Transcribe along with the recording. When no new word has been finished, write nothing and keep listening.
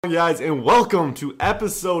Guys, and welcome to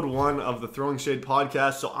episode 1 of the Throwing Shade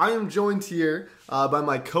podcast. So I am joined here by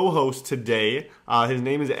my co-host today. His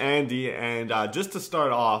name is Andy, and just to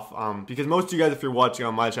start off, because most of you guys, if you're watching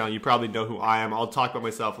on my channel, you probably know who I am. I'll talk about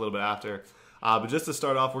myself a little bit after. But just to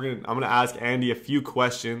start off, I'm gonna ask Andy a few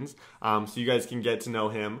questions, so you guys can get to know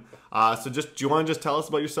him. Do you want to just tell us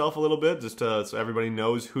about yourself a little bit, so everybody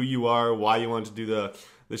knows who you are, why you wanted to do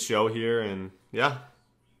the show here, and yeah.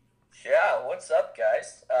 Yeah, what's up,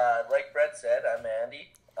 guys? Like Brett said, I'm Andy.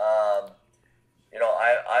 I've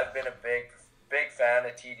been a big fan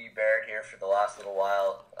of TD Barrett here for the last little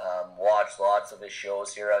while. Watched lots of his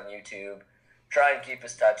shows here on YouTube. Try and keep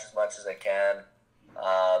his touch as much as I can.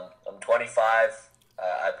 I'm 25.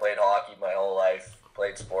 I played hockey my whole life.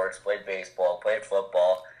 Played sports. Played baseball. Played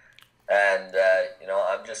football. And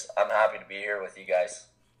I'm happy to be here with you guys.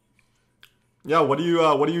 Yeah, what do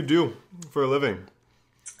you do for a living?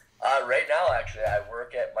 Right now, actually, I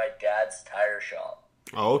work at my dad's tire shop.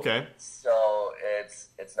 Oh, okay. So it's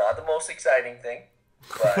not the most exciting thing,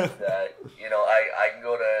 but I can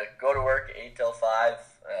go to work 8 till 5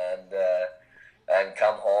 and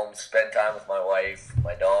come home, spend time with my wife,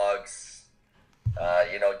 my dogs.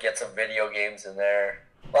 Get some video games in there.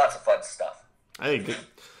 Lots of fun stuff. Hey,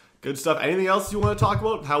 good stuff. Anything else you want to talk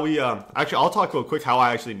about? How we actually, I'll talk about quick how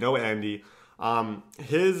I actually know Andy.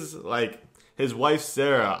 His wife,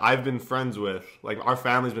 Sarah, I've been friends with, our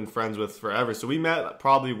family's been friends with forever. So we met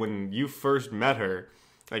probably when you first met her,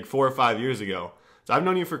 4 or 5 years ago. So I've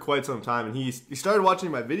known you for quite some time. And he started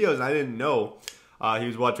watching my videos, and I didn't know he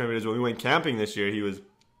was watching my videos. When we went camping this year, he was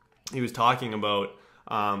talking about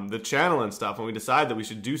the channel and stuff. And we decided that we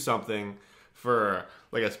should do something for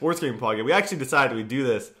a sports game podcast. We actually decided we'd do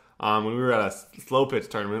this when we were at a slow pitch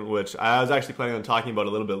tournament, which I was actually planning on talking about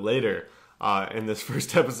a little bit later. In this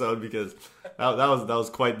first episode, because that was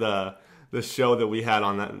quite the show that we had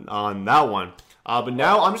on that one. But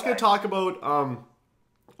now I'm just going to talk about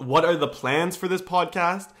what are the plans for this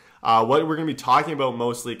podcast. What we're going to be talking about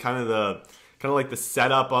mostly, kind of the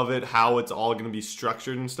setup of it, how it's all going to be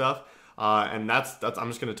structured and stuff. And that's I'm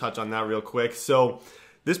just going to touch on that real quick. So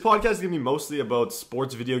this podcast is going to be mostly about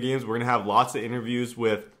sports video games. We're going to have lots of interviews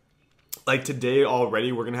with. Today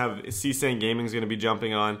already, we're gonna have C-Saint Gaming is gonna be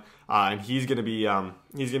jumping on, and he's gonna be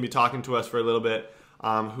talking to us for a little bit.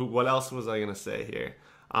 What else was I gonna say here?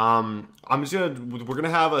 We're gonna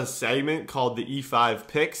have a segment called the E5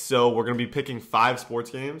 picks. So we're gonna be picking 5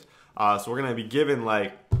 sports games. So we're gonna be given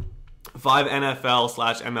 5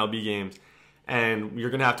 NFL/MLB games, and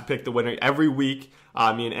you're gonna have to pick the winner every week.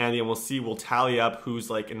 Me and Andy, and we'll tally up who's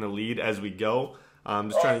in the lead as we go. I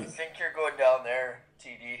think you're going down there,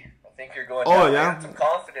 TD. I think you're going down. Yeah? I got some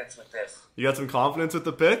confidence with this. You got some confidence with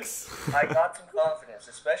the picks? I got some confidence,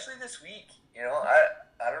 especially this week.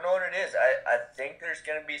 I don't know what it is. I think there's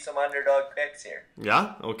going to be some underdog picks here.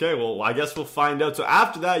 Yeah? Okay, well, I guess we'll find out. So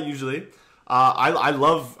after that, usually, I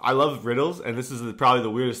love riddles, and this is probably the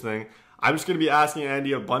weirdest thing. I'm just going to be asking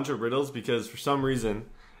Andy a bunch of riddles because for some reason,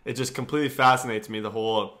 it just completely fascinates me, the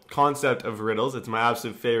whole concept of riddles. It's my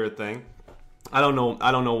absolute favorite thing. I don't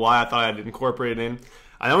know why I thought I'd incorporate it in.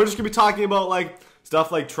 I know we're just going to be talking about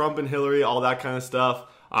stuff like Trump and Hillary, all that kind of stuff.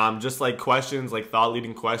 Just questions,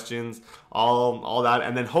 thought-leading questions, all that.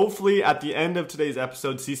 And then hopefully at the end of today's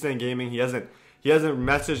episode, C-Saint Gaming, he hasn't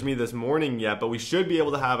messaged me this morning yet, but we should be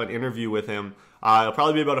able to have an interview with him. It'll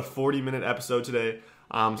probably be about a 40-minute episode today.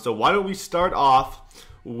 So why don't we start off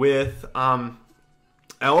with... I'm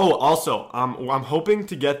hoping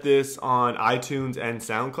to get this on iTunes and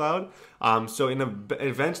SoundCloud.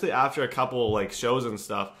 Eventually after a couple shows and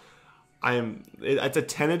stuff, it's a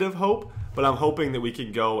tentative hope, but I'm hoping that we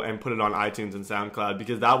can go and put it on iTunes and SoundCloud,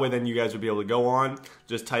 because that way then you guys would be able to go on,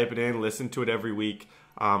 just type it in, listen to it every week.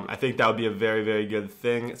 I think that would be a very, very good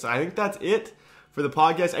thing. So I think that's it for the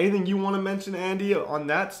podcast. Anything you want to mention, Andy, on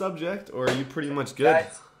that subject, or are you pretty much good?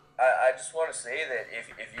 Guys, I just want to say that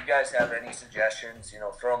if you guys have any suggestions,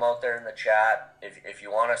 throw them out there in the chat. If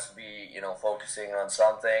you want us to be, focusing on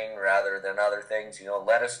something rather than other things,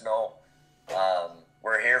 let us know.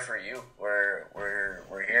 We're here for you. We're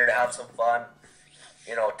here to have some fun,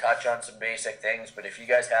 touch on some basic things. But if you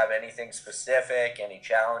guys have anything specific, any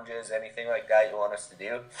challenges, anything like that you want us to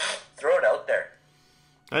do, throw it out there.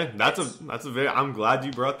 Hey, I'm glad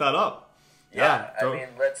you brought that up. Yeah,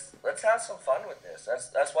 let's have some fun with this.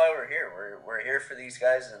 That's why we're here. We're here for these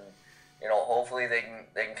guys, and hopefully they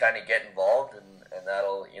can kind of get involved, and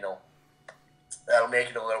that'll make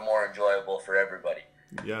it a little more enjoyable for everybody.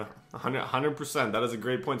 Yeah, 100%. That is a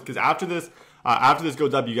great point, because after this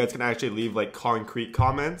goes up, you guys can actually leave concrete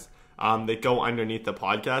comments that go underneath the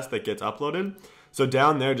podcast that gets uploaded. So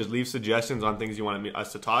down there, just leave suggestions on things you want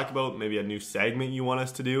us to talk about, maybe a new segment you want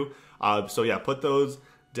us to do. So yeah, put those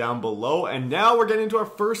down below. And now we're getting into our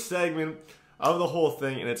first segment of the whole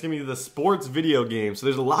thing, and it's going to be the sports video game. So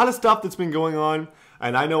there's a lot of stuff that's been going on,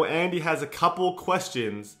 and I know Andy has a couple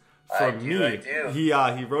questions from me. I do. He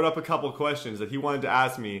wrote up a couple questions that he wanted to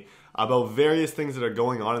ask me about various things that are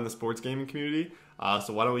going on in the sports gaming community.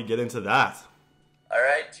 So why don't we get into that? All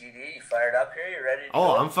right, TD, you fired up here? You ready to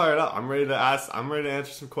Oh, go? I'm fired up. I'm ready to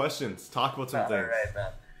answer some questions. Talk about some things. All right,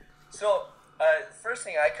 man. So, first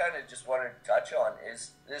thing I kind of just wanted to touch on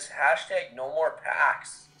is this hashtag No More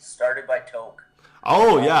Packs started by Toke.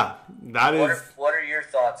 Oh yeah, that is. What are your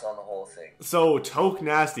thoughts on the whole thing? So Toke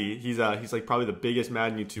Nasty, he's like probably the biggest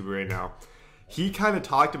Madden YouTuber right now. He kind of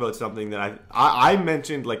talked about something that I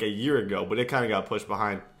mentioned like a year ago, but it kind of got pushed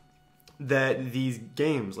behind. That these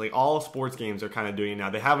games, like all sports games, are kind of doing it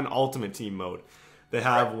now. They have an ultimate team mode. They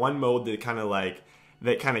have one mode that kind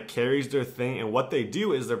of carries their thing, and what they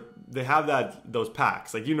do is they have those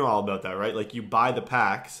packs. Like, you know all about that, right? Like, you buy the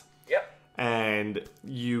packs. Yep. And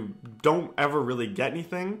you don't ever really get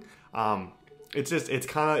anything. It's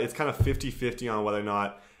kind of 50-50 on whether or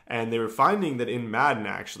not. And they were finding that in Madden,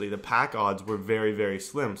 actually, the pack odds were very, very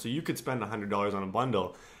slim. So you could spend $100 on a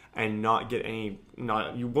bundle and not get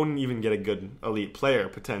you wouldn't even get a good elite player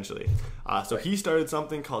potentially. So he started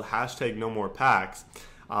something called hashtag No More Packs,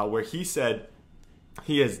 where he said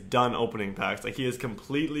he has done opening packs. Like, he is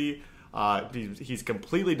completely he's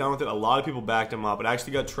completely done with it. A lot of people backed him up. It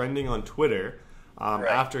actually got trending on Twitter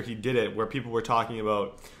after he did it, where people were talking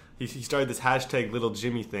about he started this hashtag Little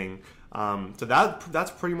Jimmy thing. So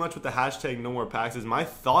that's pretty much what the hashtag No More Packs is. My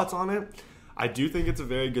thoughts on it: I do think it's a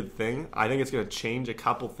very good thing. I think it's going to change a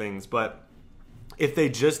couple things, but if they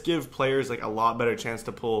just give players like a lot better chance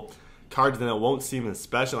to pull cards, then it won't seem as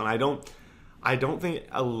special. And I don't think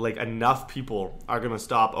like enough people are going to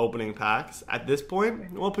stop opening packs at this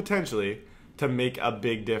point. Well, potentially to make a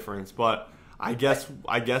big difference, but I guess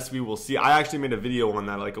we will see. I actually made a video on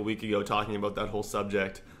that like a week ago talking about that whole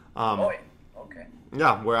subject. Okay.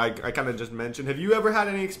 Yeah, where I kind of just mentioned. Have you ever had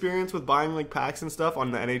any experience with buying like packs and stuff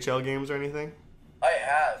on the NHL games or anything? I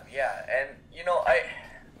have, yeah, and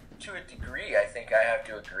to a degree, I think I have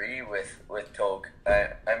to agree with Toke.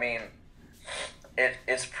 I mean,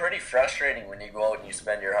 it's pretty frustrating when you go out and you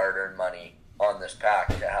spend your hard-earned money on this pack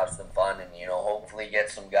to have some fun and hopefully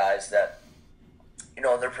get some guys that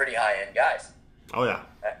they're pretty high-end guys. Oh yeah.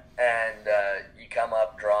 And you come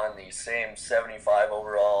up drawing these same 75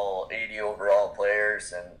 overall, 80 overall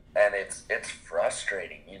players, and it's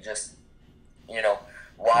frustrating. You just,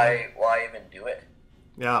 why even do it?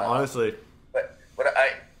 Yeah, honestly. But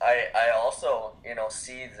I also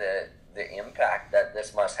see the impact that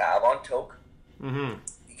this must have on Toke. Mm-hmm.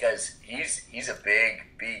 Because he's a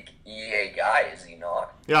big EA guy, is he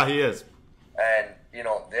not? Yeah, he is. And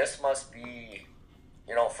this must be,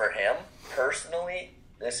 for him personally,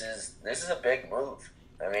 this is a big move.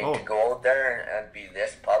 I mean, to go out there and be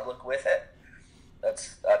this public with it,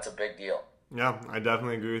 that's a big deal. Yeah, I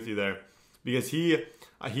definitely agree with you there, because he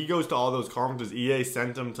goes to all those conferences. EA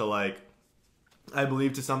sent him to I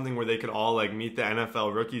believe to something where they could all meet the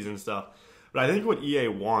NFL rookies and stuff. But I think what EA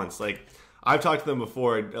wants, I've talked to them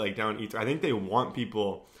before, down at E3. I think they want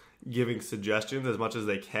people giving suggestions as much as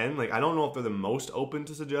they can. I don't know if they're the most open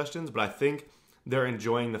to suggestions, but I think they're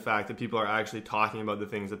enjoying the fact that people are actually talking about the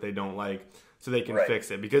things that they don't like so they can fix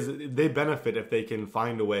it, because they benefit if they can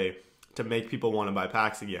find a way to make people want to buy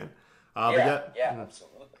packs again. Yeah,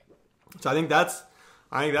 absolutely. So I think that's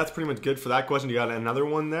pretty much good for that question. You got another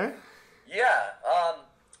one there? Yeah.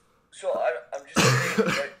 So I'm just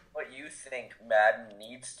wondering what you think Madden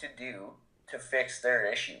needs to do to fix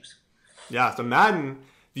their issues. Yeah, so Madden,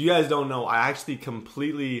 if you guys don't know, I actually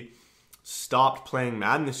completely stopped playing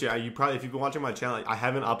Madden this year. If you've been watching my channel, I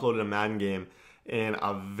haven't uploaded a Madden game in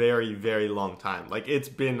a very, very long time. It's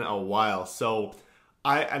been a while. So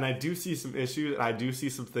I do see some issues, and I do see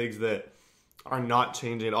some things that are not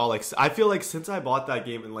changing at all. I feel like since I bought that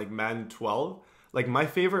game in Madden 12, my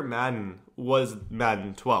favorite Madden was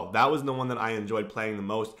Madden 12. That was the one that I enjoyed playing the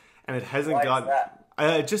most, and it hasn't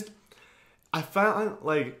I found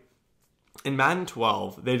in Madden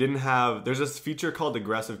 12, they didn't have... There's this feature called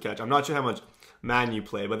Aggressive Catch. I'm not sure how much Madden you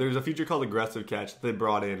play, but there's a feature called Aggressive Catch that they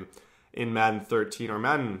brought in Madden 13 or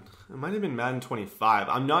Madden... It might have been Madden 25.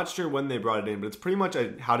 I'm not sure when they brought it in, but it's pretty much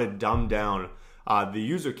how to dumb down the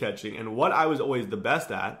user catching. And what I was always the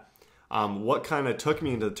best at, what kind of took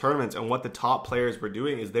me into the tournaments and what the top players were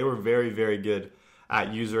doing, is they were very, very good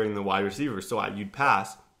at using the wide receiver. So you'd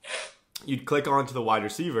pass, you'd click onto the wide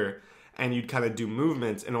receiver, and you'd kind of do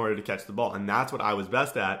movements in order to catch the ball. And that's what I was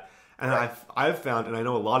best at. And I've found, and I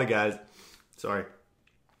know a lot of guys,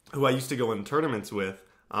 who I used to go in tournaments with,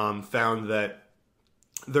 found that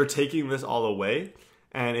they're taking this all away,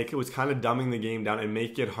 and it was kind of dumbing the game down and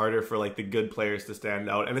making it harder for like the good players to stand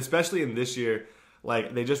out. And especially in this year,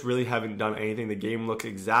 like they just really haven't done anything. The game looks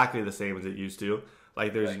exactly the same as it used to.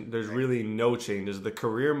 Like there's really no changes. The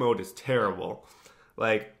career mode is terrible.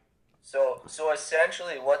 Like so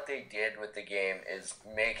essentially what they did with the game is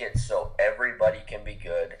make it so everybody can be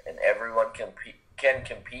good and everyone can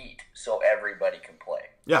compete so everybody can play.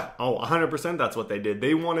 Yeah, 100% that's what they did.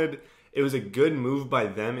 It was a good move by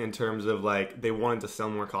them in terms of like they wanted to sell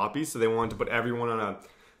more copies, so they wanted to put everyone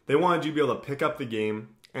they wanted you to be able to pick up the game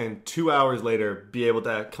and 2 hours later be able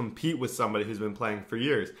to compete with somebody who's been playing for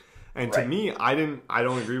years. And to me, I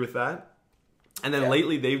don't agree with that. And then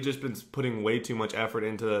lately they've just been putting way too much effort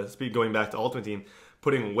into going back to Ultimate Team,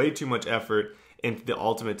 putting way too much effort into the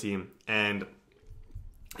Ultimate Team, and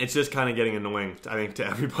it's just kind of getting annoying, I think, to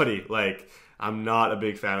everybody. Like, I'm not a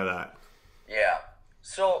big fan of that. Yeah.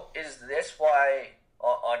 So is this why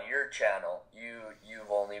on your channel you've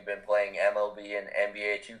only been playing MLB and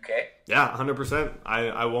NBA 2K? Yeah, 100%.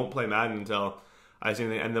 I won't play Madden until I see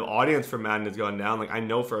anything. And the audience for Madden has gone down. Like, I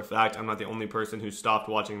know for a fact I'm not the only person who stopped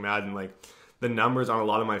watching Madden. Like, the numbers on a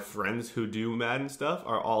lot of my friends who do Madden stuff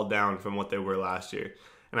are all down from what they were last year.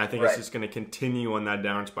 And I think it's just going to continue on that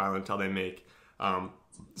down spiral until they make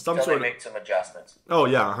make some adjustments. Oh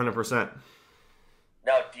yeah, 100%.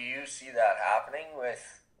 Now, do you see that happening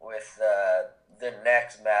with the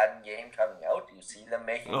next Madden game coming out? Do you see them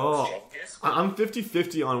making those changes? I'm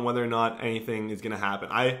 50-50 on whether or not anything is going to happen.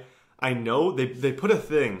 I know they put a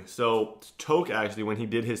thing. So Toke actually, when he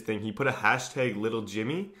did his thing, he put a hashtag Little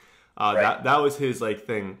Jimmy. That was his like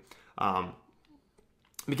thing,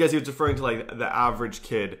 because he was referring to like the average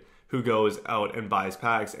kid who goes out and buys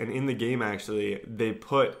packs. And in the game, actually, they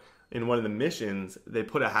put in one of the missions, they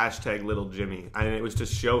put a hashtag Little Jimmy, and it was to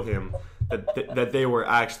show him that they were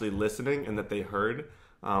actually listening and that they heard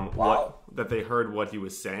what he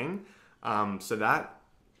was saying. So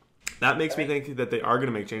that makes me think that they are going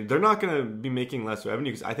to make changes. They're not going to be making less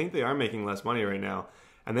revenue because I think they are making less money right now.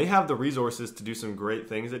 And they have the resources to do some great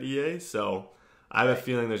things at EA, so I have a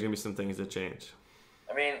feeling there's going to be some things that change.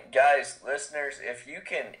 I mean, guys, listeners, if you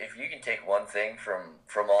can take one thing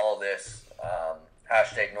from all this,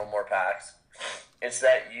 hashtag no more packs, it's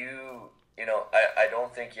that I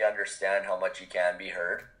don't think you understand how much you can be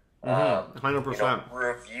heard. 100%.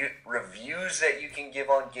 Reviews that you can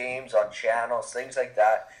give on games, on channels, things like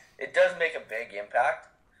that. It does make a big impact.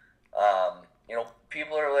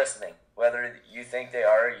 People are listening. Whether you think they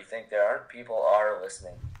are or you think they aren't, people are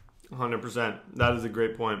listening. 100%. That is a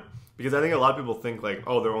great point. Because I think a lot of people think like,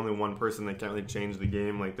 oh, they're only one person, they can't really change the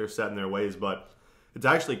game, like they're set in their ways. But it's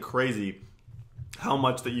actually crazy how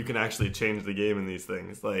much that you can actually change the game in these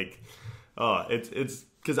things. Like, it's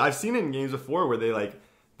because I've seen it in games before where they like,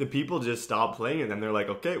 the people just stop playing it and they're like,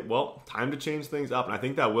 okay, well, time to change things up. And I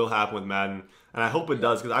think that will happen with Madden. And I hope it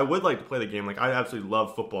does because I would like to play the game. Like, I absolutely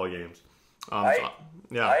love football games. I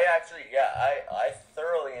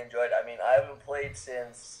thoroughly enjoyed it. I mean, I haven't played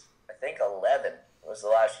since, I think, 11 was the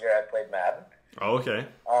last year I played Madden. Oh, okay.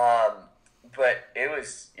 But it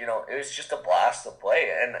was just a blast to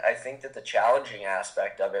play. And I think that the challenging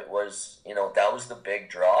aspect of it was, that was the big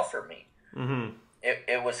draw for me. Mm-hmm.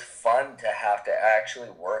 It was fun to have to actually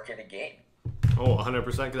work at a game. Oh, 100%.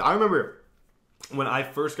 Because I remember when I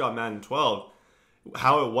first got Madden 12,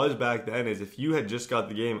 how it was back then is if you had just got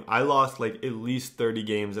the game, I lost like at least 30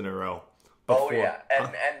 games in a row. Before. Oh, yeah.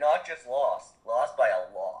 And not just lost by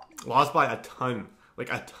a lot. Lost by a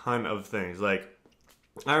ton of things. Like,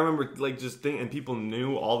 I remember like just thinking, and people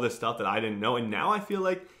knew all this stuff that I didn't know. And now I feel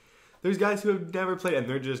like there's guys who have never played and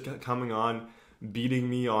they're just coming on, beating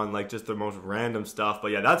me on like just the most random stuff.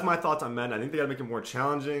 But yeah, that's my thoughts on Madden. I think they got to make it more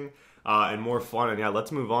challenging and more fun. And yeah,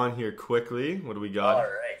 let's move on here quickly. What do we got? All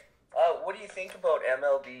right. What do you think about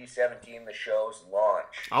MLB 17, the show's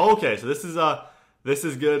launch? Oh, okay. So this is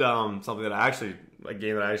good. Something that a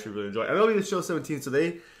game that I actually really enjoy. MLB The Show 17. So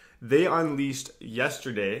they unleashed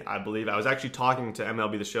yesterday, I believe. I was actually talking to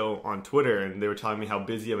MLB The Show on Twitter, and they were telling me how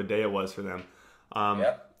busy of a day it was for them.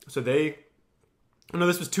 So this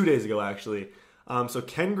was 2 days ago actually. So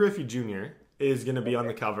Ken Griffey Jr. is going to be on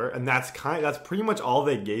the cover, and that's pretty much all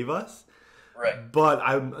they gave us. Right. But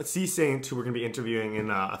I see Saint, who we're going to be interviewing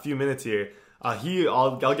in a few minutes here.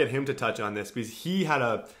 I'll get him to touch on this because he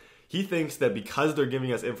thinks that because they're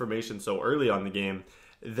giving us information so early on the game,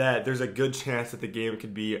 that there's a good chance that the game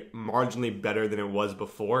could be marginally better than it was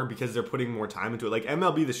before because they're putting more time into it. Like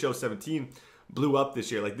MLB The Show 17 blew up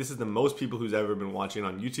this year. Like this is the most people who's ever been watching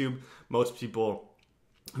on YouTube. Most people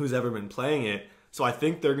who's ever been playing it. So I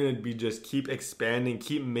think they're going to be just keep expanding,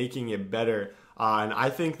 keep making it better. And I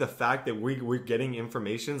think the fact that we're getting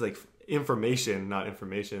information, not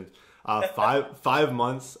information, 5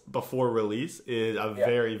 months before release is a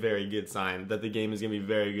very, very good sign that the game is going to be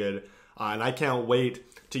very good. And I can't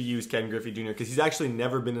wait to use Ken Griffey Jr. because he's actually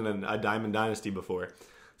never been in a Diamond Dynasty before.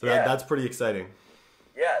 So that's pretty exciting.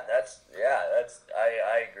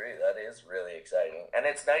 I agree. That is really exciting. And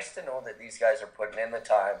it's nice to know that these guys are putting in the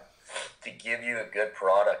time to give you a good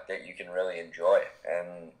product that you can really enjoy.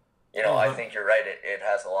 And, I think you're right. It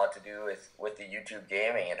has a lot to do with the YouTube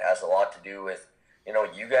gaming. It has a lot to do with,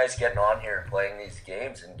 you guys getting on here and playing these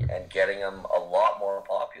games and getting them a lot more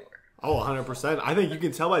popular. Oh, 100%. I think you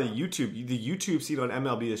can tell by the YouTube scene on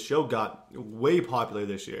MLB The Show got way popular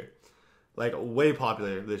this year. Like, way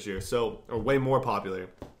popular this year. Or way more popular.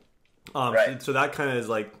 Right. So that kind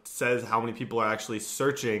of says how many people are actually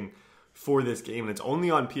searching for this game. And it's only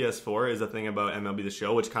on PS4 is the thing about MLB The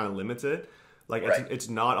Show, which kind of limits it. It's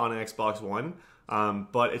not on an Xbox One.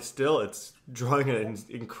 But it's drawing an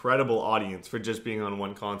incredible audience for just being on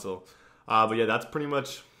one console. But yeah, that's pretty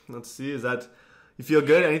much, let's see, is that... You feel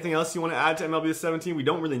good? Anything else you want to add to MLB 17? We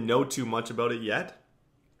don't really know too much about it yet.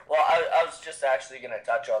 Well, I was just actually going to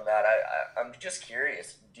touch on that. I'm just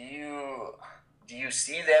curious. Do you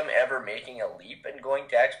see them ever making a leap and going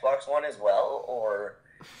to Xbox One as well? Or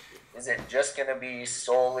is it just going to be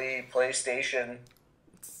solely PlayStation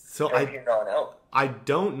from here on out? I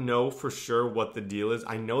don't know for sure what the deal is.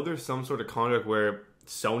 I know there's some sort of contract where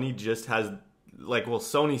Sony just has...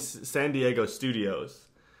 Sony San Diego Studios...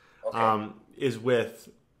 Okay. Is with,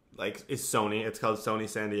 is Sony. It's called Sony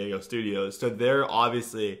San Diego Studios. So they're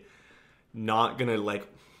obviously not going to,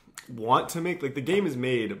 want to make, the game is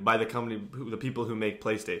made by the company, the people who make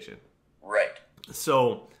PlayStation. Right.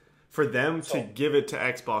 So for them to give it to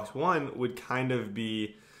Xbox One would kind of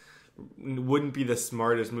wouldn't be the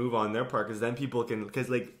smartest move on their part, because then people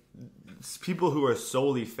people who are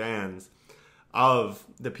solely fans of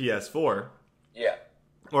the PS4. Yeah.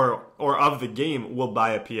 Or of the game will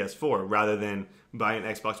buy a PS4 rather than buy an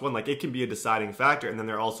Xbox One. It can be a deciding factor, and then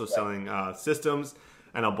they're also selling systems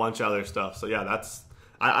and a bunch of other stuff. So yeah,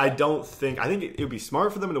 I think it would be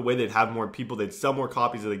smart for them in a way. They'd have more people, they'd sell more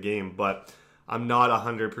copies of the game, but I'm not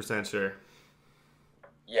 100% sure.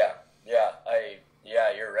 Yeah,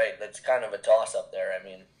 you're right. That's kind of a toss up there. I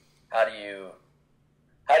mean, how do you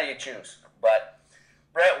choose? But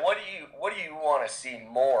Brett, what do you want to see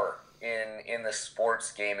more in the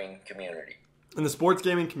sports gaming community? In the sports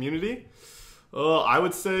gaming community, I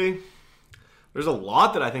would say there's a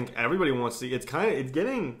lot that I think everybody wants to see. It's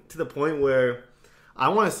getting to the point where I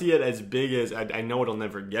want to see it as big as I know it'll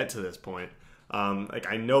never get to this point.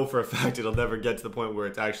 I know for a fact it'll never get to the point where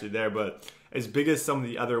it's actually there, but as big as some of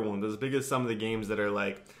the other ones, as big as some of the games that are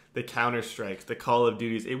the Counter-Strikes, the Call of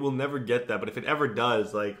Duties, it will never get that. But if it ever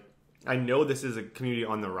does, I know this is a community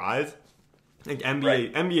on the rise.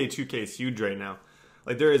 NBA 2K is huge right now.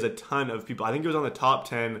 There is a ton of people. I think it was on the top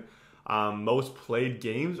 10 most played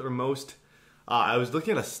games or most... I was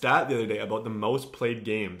looking at a stat the other day about the most played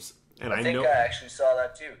games. And I think I actually saw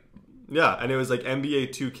that too. Yeah, and it was NBA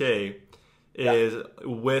 2K is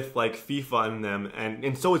with FIFA in them.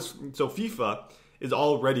 And so FIFA is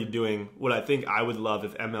already doing what I think I would love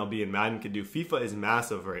if MLB and Madden could do. FIFA is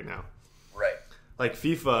massive right now. Right.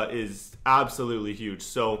 FIFA is absolutely huge.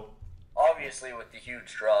 So... Obviously, with the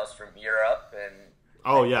huge draws from Europe and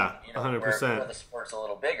 100%. Where the sport's a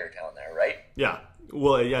little bigger down there, right? Yeah,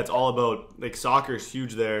 well, yeah, it's all about soccer's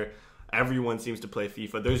huge there. Everyone seems to play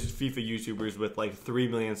FIFA. There's FIFA YouTubers with 3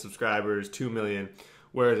 million subscribers, 2 million.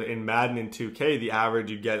 Whereas in Madden and 2K, the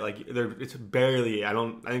average you get it's barely. I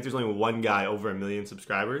think there's only one guy over 1 million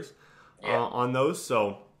subscribers on those.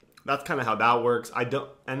 So that's kind of how that works.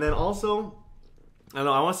 And then also, I don't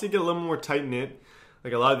know. I want to see it get a little more tight knit. A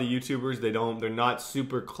lot of the YouTubers, they're not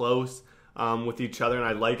super close with each other, and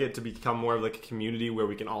I'd like it to become more of a community where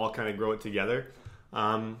we can all kind of grow it together.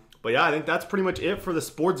 But yeah, I think that's pretty much it for the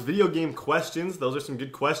sports video game questions. Those are some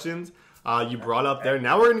good questions you brought up there.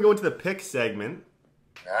 Now we're going to go into the pick segment.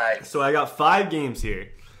 Nice. So I got 5 games here,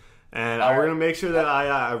 and we're going to make sure that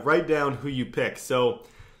I write down who you pick. So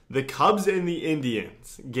the Cubs and the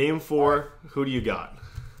Indians, game 4, who do you got?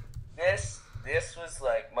 This was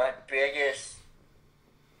my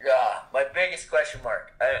biggest question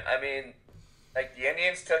mark. I mean, the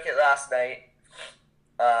Indians took it last night.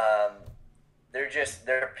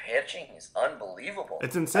 Their pitching is unbelievable.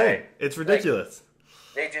 It's insane. It's ridiculous.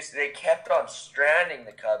 They kept on stranding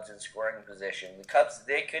the Cubs in scoring position. The Cubs,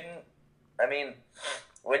 they couldn't. I mean,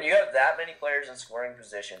 when you have that many players in scoring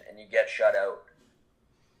position and you get shut out,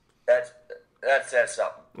 that says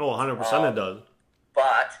something. Oh, 100% it does.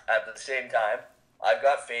 But at the same time, I've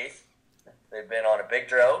got faith. They've been on a big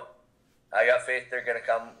drought. I got faith they're going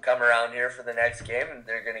to come around here for the next game, and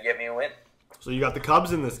they're going to get me a win. So you got the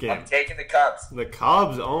Cubs in this game. I'm taking the Cubs. The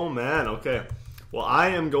Cubs? Oh, man. Okay. Well, I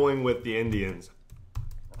am going with the Indians.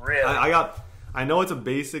 Really? I know it's a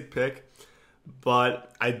basic pick,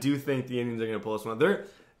 but I do think the Indians are going to pull this one.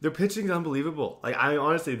 Their pitching is unbelievable. Like, I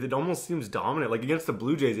honestly, it almost seems dominant. Like, against the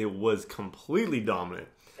Blue Jays, it was completely dominant.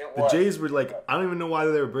 The Jays were like, I don't even know why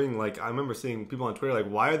they were bringing, like, I remember seeing people on Twitter,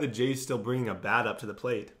 like, why are the Jays still bringing a bat up to the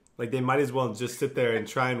plate? Like, they might as well just sit there and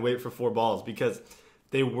try and wait for 4 balls because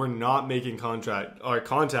they were not making contact on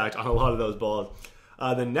a lot of those balls.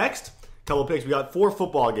 The next couple picks, we got 4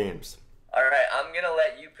 football games. All right, I'm going to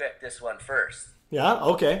let you pick this one first. Yeah?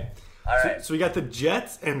 Okay. All right. So we got the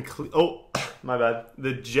Jets and my bad.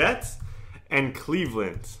 The Jets and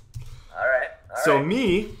Cleveland. All right. So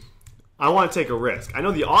me, I want to take a risk. I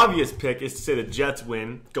know the obvious pick is to say the Jets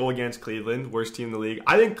win, go against Cleveland, worst team in the league.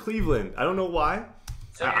 I think Cleveland. I don't know why.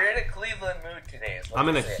 So you're in a Cleveland mood today. I'm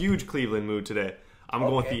in a huge Cleveland mood today. I'm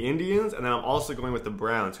going with the Indians, and then I'm also going with the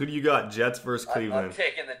Browns. Who do you got, Jets versus Cleveland? I'm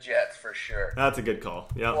taking the Jets for sure. That's a good call.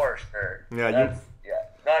 Yeah. For sure. Yeah,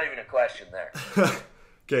 not even a question there.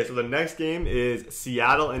 Okay, so the next game is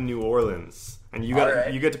Seattle and New Orleans, and you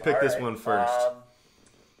get to pick this one first.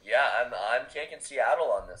 Yeah, I'm taking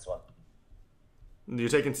Seattle on this one. You're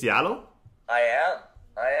taking Seattle? I am.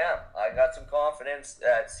 I got some confidence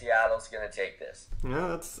that Seattle's going to take this. Yeah,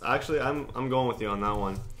 that's actually I'm going with you on that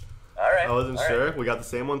one. All right. I wasn't sure. Right. We got the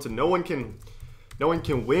same one, so no one can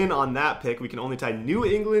win on that pick. We can only tie New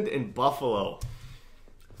England and Buffalo.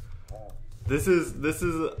 This is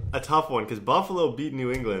a tough one because Buffalo beat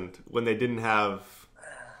New England when they didn't have.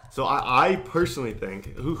 So I personally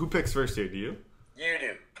think who picks first here? Do you? You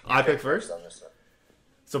do. I pick first on this one.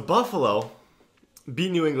 So Buffalo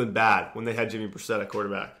beat New England bad when they had Jimmy Brissett at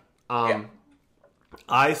quarterback. I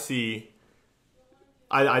just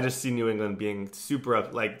see New England being super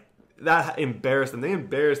up, like that embarrassed them. They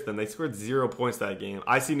embarrassed them. They scored 0 points that game.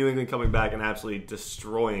 I see New England coming back and absolutely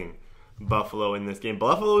destroying Buffalo in this game.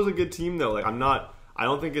 Buffalo is a good team though. Like I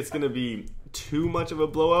don't think it's going to be too much of a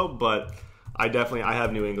blowout, but I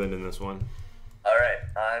have New England in this one. All right,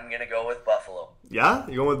 I'm going to go with Buffalo. Yeah?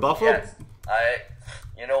 You're going with Buffalo? Yes.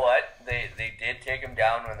 You know what? They did take him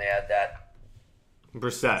down when they had that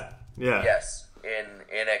Brissett. Yeah. Yes,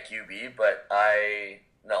 in a QB, but I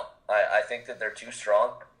think that they're too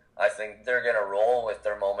strong. I think they're going to roll with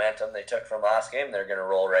their momentum they took from last game. They're going to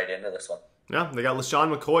roll right into this one. Yeah, they got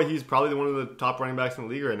LaShawn McCoy. He's probably one of the top running backs in the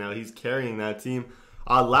league right now. He's carrying that team.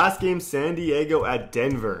 Last game, San Diego at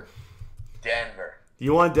Denver. Denver.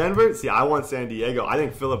 You want Denver? See, I want San Diego. I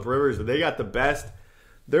think Phillip Rivers, they got the best.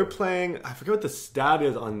 They're playing, I forget what the stat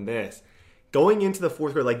is on this. Going into the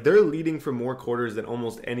fourth quarter, like they're leading for more quarters than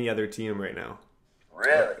almost any other team right now.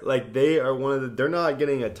 Really? Like they are they're not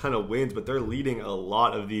getting a ton of wins, but they're leading a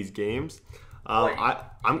lot of these games. You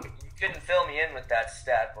couldn't fill me in with that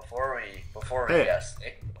stat before we guessed.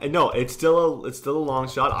 No, it's still a long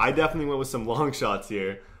shot. I definitely went with some long shots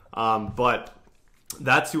here. But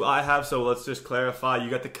that's who I have, so let's just clarify. You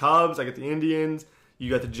got the Cubs, I got the Indians, you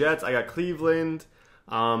got the Jets, I got Cleveland,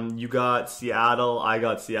 you got Seattle, I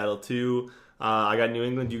got Seattle too, I got New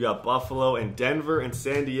England, you got Buffalo, and Denver and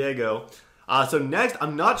San Diego. So next,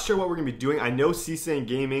 I'm not sure what we're going to be doing. I know CSAN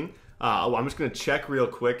Gaming, I'm just going to check real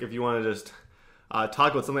quick if you want to just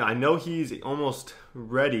talk about something. I know he's almost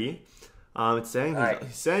ready. It's saying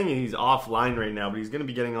he's saying he's offline right now, but he's going to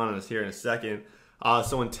be getting on us here in a second.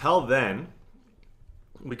 So until then,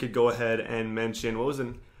 we could go ahead and mention what was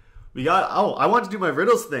it? I want to do my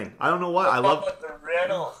riddles thing. I don't know why. I love the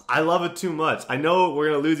riddles. I love it too much. I know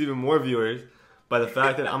we're gonna lose even more viewers by the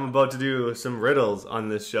fact that I'm about to do some riddles on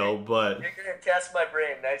this show, but you're gonna test my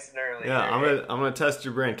brain nice and early. Yeah, I'm gonna test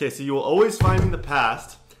your brain. Okay, so you will always find me in the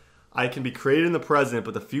past. I can be created in the present,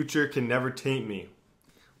 but the future can never taint me.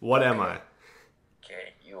 What am I?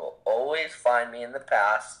 Okay, you will always find me in the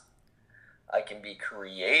past. I can be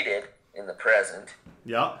created in the present.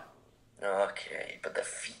 Yeah. Okay, but the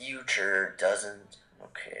future doesn't.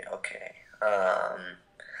 Okay.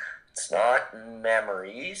 It's not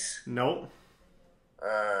memories. Nope.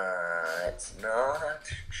 It's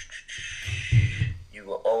not. You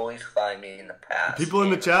will always find me in the past. People in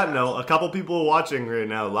the chat know. A couple people watching right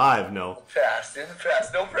now live know. In the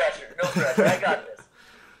past. No pressure. I got this.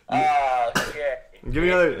 Okay. Give me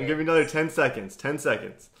another 10 seconds. 10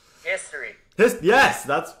 seconds. History. Yes,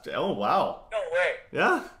 that's. Oh wow. No way.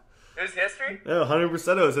 Yeah. It was history? Yeah,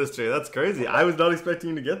 100% it was history. That's crazy. I was not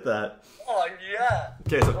expecting you to get that. Oh yeah.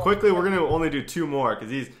 Okay, so quickly we're gonna only do 2 more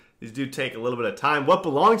because These do take a little bit of time. What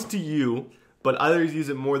belongs to you, but others use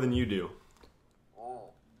it more than you do? Ooh.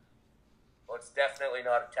 Well, it's definitely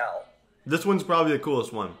not a towel. This one's probably the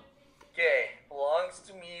coolest one. Okay, belongs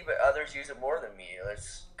to me, but others use it more than me.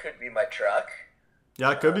 This could be my truck.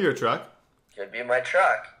 Yeah, it could be your truck. Could be my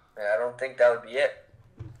truck. I don't think that would be it.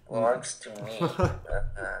 Belongs to me.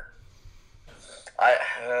 I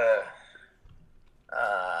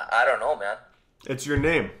don't know, man. It's your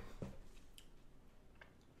name.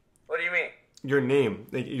 What do you mean? Your name.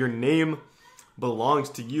 Like, your name belongs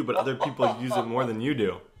to you, but other people use it more than you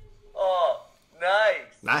do. Oh,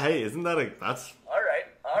 nice. Hey, isn't that that's... All right.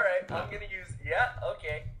 I'm going to use,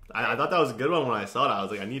 okay. I thought that was a good one when I saw it. I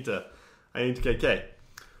was like, I need to KK.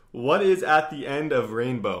 What is at the end of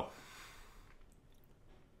rainbow?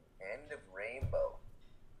 End of rainbow.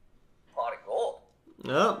 Pot of gold.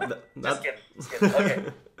 No, Just kidding. Okay.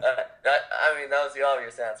 That was the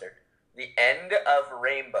obvious answer. The end of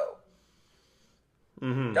rainbow.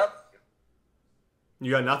 Mm-hmm. W.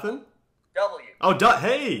 You got nothing? W. Oh,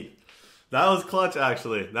 hey! That was clutch,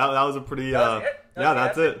 actually. That was a pretty... That was it?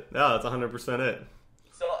 That's it. Yeah, that's 100% it.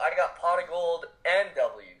 So I got pot of gold and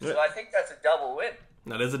W. So I think that's a double win.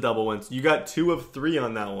 That is a double win. So you got 2 of 3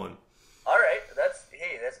 on that one. All right. That's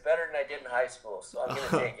better than I did in high school, so I'm going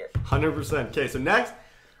to take it. 100%. Okay, so next,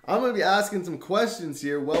 I'm going to be asking some questions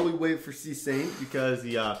here while we wait for C. Saint, because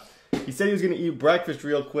he said he was going to eat breakfast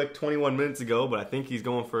real quick 21 minutes ago, but I think he's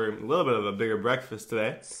going for a little bit of a bigger breakfast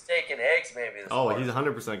today. Steak and eggs, maybe. He's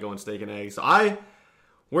 100% going steak and eggs. So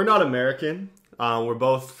we're not American.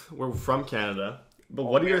 We're from Canada. But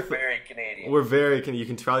what are your very Canadian. We're very Canadian. You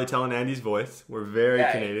can probably tell in Andy's voice. We're very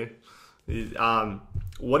Canadian.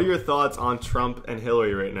 What are your thoughts on Trump and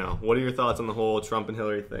Hillary right now? What are your thoughts on the whole Trump and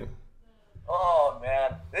Hillary thing? Oh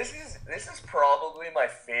man, this is probably my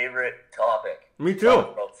favorite topic. Me too.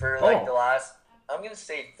 For the last, I'm gonna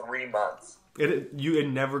say 3 months. It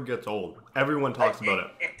never gets old. Everyone talks about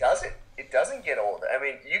it. It doesn't. It doesn't get old. I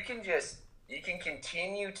mean, you can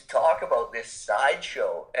continue to talk about this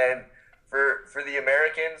sideshow, and for the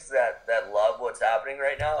Americans that love what's happening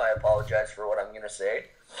right now, I apologize for what I'm gonna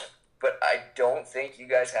say, but I don't think you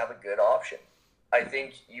guys have a good option. I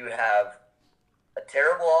think you have a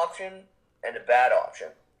terrible option and a bad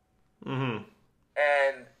option. Mm-hmm.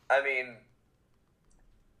 And I mean,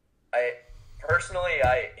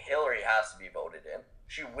 Hillary has to be voted in.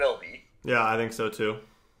 She will be. Yeah, I think so too.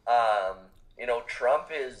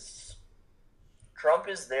 Trump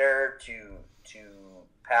is there to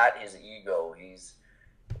pat his ego.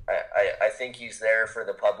 I think he's there for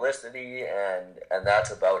the publicity, and that's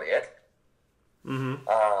about it. Mm-hmm.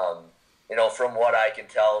 From what I can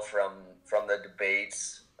tell from the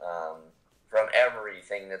debates, from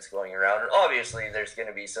everything that's going around, and obviously there's going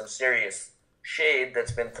to be some serious shade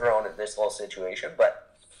that's been thrown at this whole situation,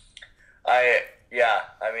 but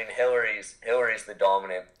Hillary's the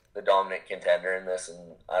dominant contender in this,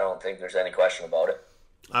 and I don't think there's any question about it.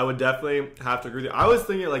 I would definitely have to agree with you. I was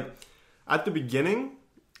thinking, at the beginning,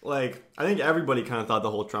 I think everybody kind of thought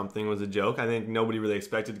the whole Trump thing was a joke. I think nobody really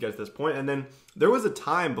expected to get to this point. And then there was a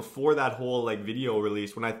time before that whole, video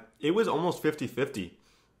release when it was almost 50-50.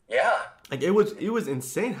 Yeah. It was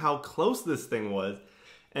insane how close this thing was.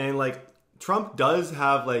 And, Trump does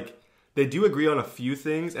have, they do agree on a few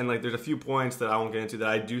things. And, there's a few points that I won't get into that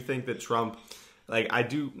I do think that Trump,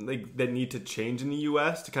 that need to change in the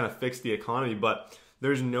U.S. to kind of fix the economy. But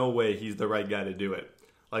there's no way he's the right guy to do it.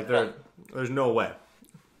 There's no way.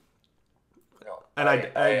 No, and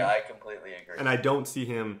I completely agree. And I don't see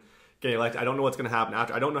him getting elected. I don't know what's going to happen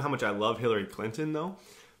after. I don't know how much I love Hillary Clinton, though,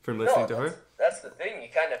 from listening to her. That's the thing. You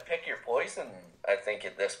kind of pick your poison, I think,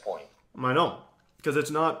 at this point. I know. Because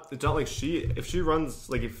it's not like if she runs,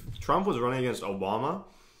 if Trump was running against Obama,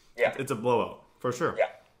 it's a blowout, for sure. Yeah,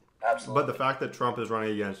 absolutely. But the fact that Trump is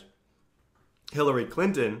running against Hillary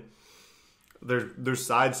Clinton, there's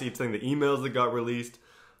side seats thing, the emails that got released,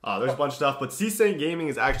 there's a bunch of stuff. But C. Saint Gaming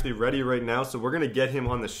is actually ready right now, so we're going to get him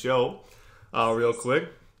on the show real quick.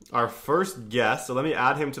 Our first guest, so let me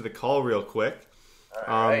add him to the call real quick.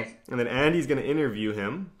 All right. And then Andy's going to interview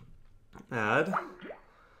him. Add.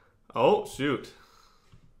 Oh, shoot.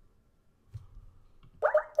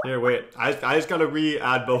 Here, wait. I just got to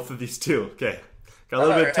re-add both of these two. Okay. Got a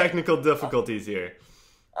little bit of technical difficulties here.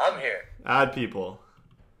 I'm here. Add people.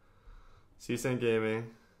 C. Saint Gaming.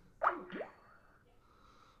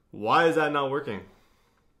 Why is that not working?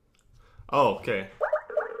 Oh, okay.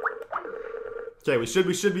 Okay, we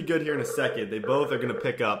should be good here in a second. They both are going to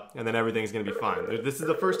pick up, and then everything's going to be fine. This is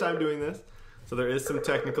the first time doing this, so there is some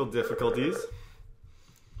technical difficulties.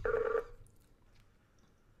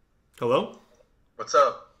 Hello? What's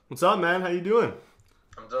up? What's up, man? How you doing?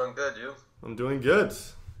 I'm doing good, you? I'm doing good.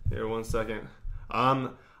 Here, one second.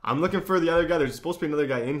 I'm looking for the other guy. There's supposed to be another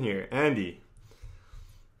guy in here, Andy.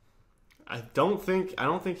 I don't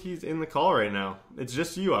think he's in the call right now. It's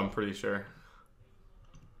just you, I'm pretty sure.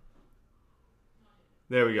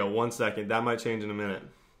 There we go. 1 second. That might change in a minute.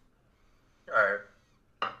 Alright.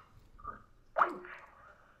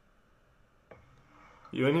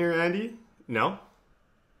 You in here, Andy? No?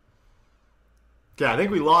 Okay, I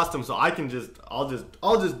think we lost him, so I'll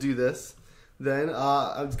just do this. Then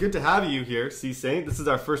it's good to have you here, C Saint. This is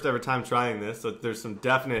our first ever time trying this, so there's some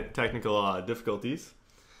definite technical difficulties.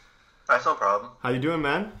 That's no problem. How you doing,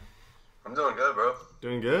 man? I'm doing good, bro.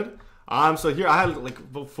 Doing good. So here I had like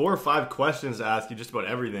 4 or 5 questions to ask you, just about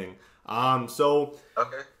everything. So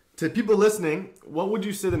Okay. to people listening, what would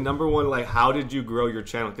you say the number one, like, how did you grow your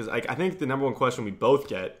channel? Because I think the number one question we both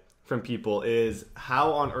get from people is,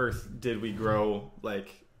 how on earth did we grow?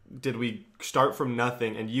 Like, did we start from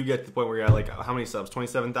nothing and you get to the point where you're at, like, how many subs?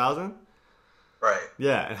 27,000? Right.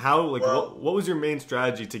 Yeah, and how, like, Well, what was your main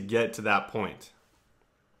strategy to get to that point?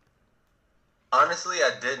 honestly,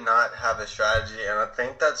 I did not have a strategy, and I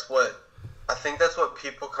think that's what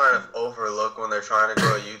people kind of overlook when they're trying to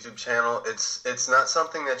grow a YouTube channel. It's not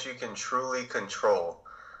something that you can truly control.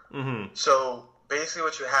 Mm-hmm. So basically,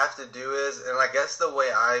 what you have to do is, and I guess the way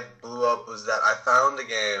I blew up was that I found a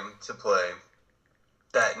game to play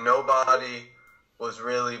that nobody was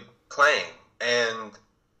really playing, and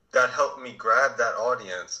that helped me grab that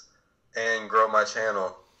audience and grow my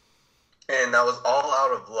channel. And that was all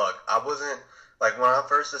out of luck. I wasn't, like, when I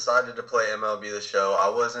first decided to play MLB The Show, I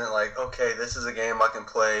wasn't like, okay, this is a game I can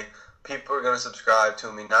play. People are going to subscribe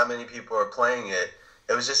to me. Not many people are playing it.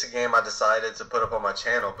 It was just a game I decided to put up on my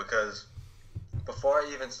channel because before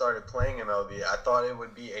I even started playing MLB, I thought it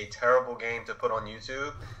would be a terrible game to put on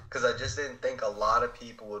YouTube because I just didn't think a lot of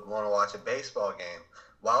people would want to watch a baseball game.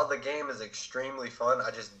 While the game is extremely fun,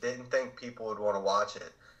 I just didn't think people would want to watch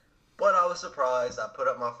it. But I was surprised. I put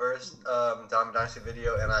up my first Diamond Dynasty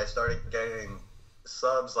video, and I started getting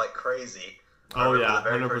subs like crazy. Oh, yeah, the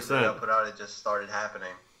very first video I 100%. put out, it just started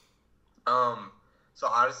happening. So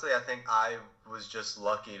honestly, I think I was just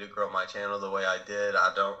lucky to grow my channel the way I did.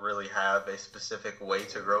 I don't really have a specific way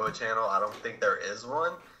to grow a channel. I don't think there is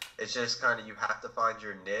one. It's just kind of, you have to find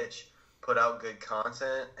your niche, put out good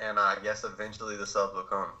content, and I guess eventually the subs will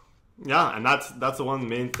come. Yeah, and that's the one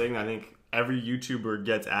main thing I think every YouTuber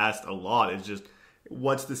gets asked a lot is just,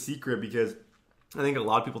 what's the secret? Because I think a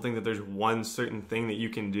lot of people think that there's one certain thing that you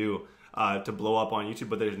can do to blow up on YouTube,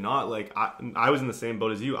 but there's not. Like, I was in the same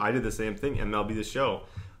boat as you. I did the same thing. MLB The Show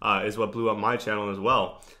is what blew up my channel as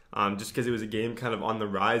well, just because it was a game kind of on the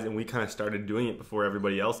rise, and we kind of started doing it before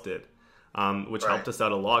everybody else did, which Right. helped us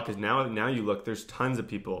out a lot. Because now you look, there's tons of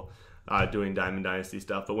people doing Diamond Dynasty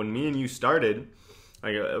stuff. But when me and you started,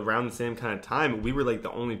 like around the same kind of time, we were like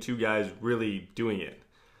the only 2 guys really doing it.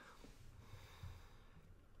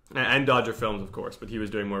 And Dodger Films, of course, but he was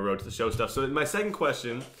doing more Road to the Show stuff. So my second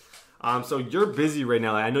question, so you're busy right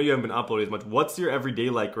now. Like, I know you haven't been uploading as much. What's your everyday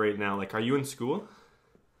like right now? Like, are you in school?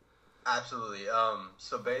 Absolutely.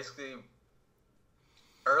 So basically,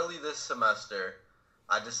 early this semester,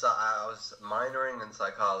 I was minoring in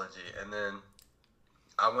psychology, and then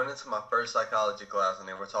I went into my first psychology class, and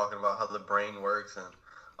they were talking about how the brain works and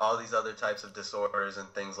all these other types of disorders and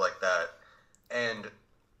things like that. And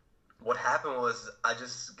what happened was I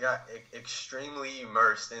just got extremely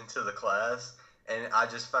immersed into the class, and I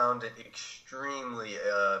just found it extremely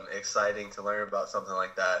exciting to learn about something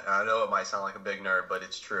like that. And I know it might sound like a big nerd, but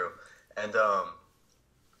it's true. And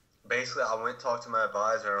basically, I went and talked to my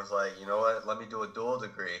advisor, and I was like, you know what, let me do a dual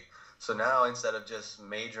degree. So now, instead of just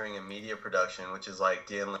majoring in media production, which is like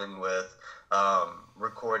dealing with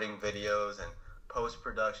recording videos and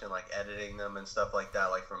post-production, like editing them and stuff like that,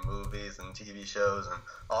 like for movies and TV shows and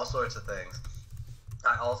all sorts of things,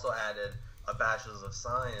 I also added a bachelor's of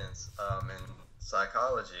science in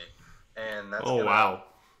psychology, and that's gonna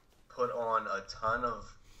put on a ton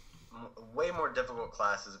of way more difficult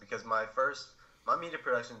classes because my media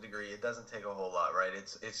production degree, it doesn't take a whole lot, right?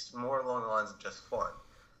 It's more along the lines of just fun.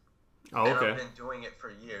 Oh, And okay. I've been doing it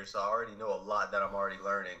for years, so I already know a lot that I'm already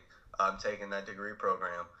learning taking that degree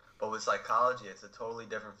program. But with psychology, it's a totally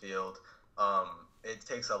different field. It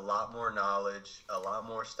takes a lot more knowledge, a lot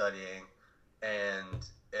more studying, and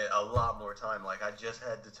a lot more time. Like, I just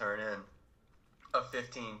had to turn in a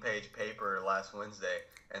 15-page paper last Wednesday,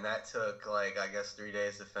 and that took, like, I guess 3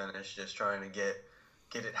 days to finish, just trying to get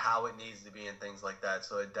it how it needs to be and things like that.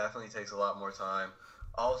 So it definitely takes a lot more time.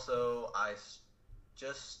 Also, I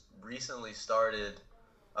just recently started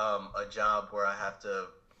a job where I have to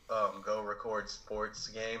go record sports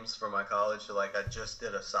games for my college. So like I just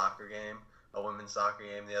did a soccer game, a women's soccer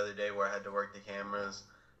game the other day where I had to work the cameras.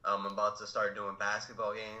 I'm about to start doing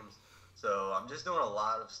basketball games. So I'm just doing a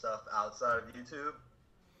lot of stuff outside of YouTube.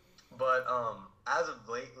 But as of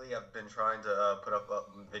lately, I've been trying to put up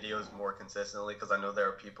videos more consistently because I know there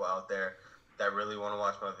are people out there that really want to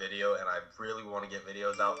watch my video, and I really want to get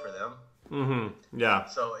videos out for them. Mm-hmm. Yeah.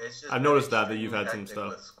 So it's just I've noticed that you've had some hectic stuff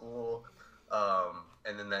with school,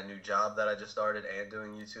 and then that new job that I just started and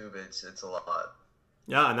doing YouTube. It's a lot.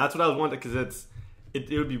 Yeah, and that's what I was wondering because it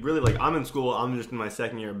would be really like I'm in school. I'm just in my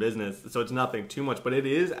second year of business, so it's nothing too much. But it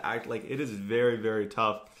is it is very, very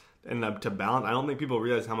tough and to balance. I don't think people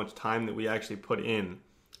realize how much time that we actually put in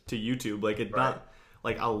to YouTube. Like it's not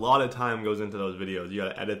like a lot of time goes into those videos. You got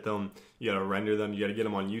to edit them, you got to render them, you got to get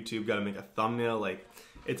them on YouTube, got to make a thumbnail. Like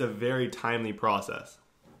it's a very timely process.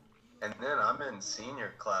 And then I'm in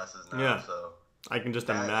senior classes now, Yeah. so I can just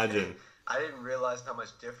imagine. I didn't realize how much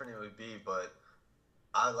different it would be, but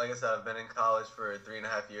like I said, I've been in college for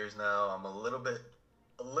 3.5 years now. I'm a little bit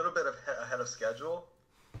ahead of schedule.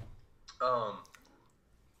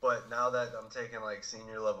 But now that I'm taking like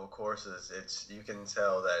senior level courses, you can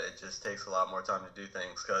tell that it just takes a lot more time to do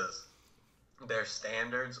things because their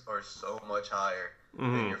standards are so much higher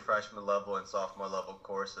than your freshman level and sophomore level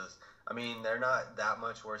courses. I mean, they're not that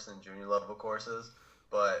much worse than junior level courses,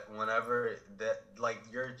 but whenever that, like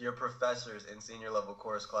your professors in senior level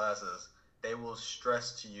course classes, they will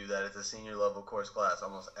stress to you that it's a senior level course class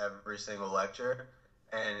almost every single lecture,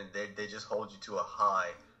 and they just hold you to a high,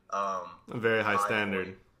 a very high standard.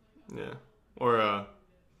 Point. Yeah. Or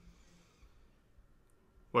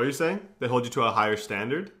what are you saying? They hold you to a higher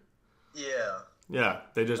standard? Yeah. Yeah,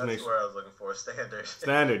 they just That's where I was looking for, standard.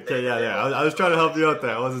 Standard. Okay, yeah. I was trying to help you out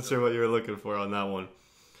there. I wasn't sure what you were looking for on that one.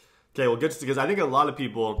 Okay, well, good, because I think a lot of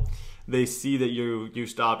people, they see that you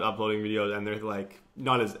stopped uploading videos and they're like,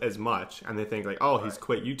 not as much, and they think like, oh, he's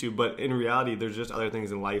quit YouTube. But in reality, there's just other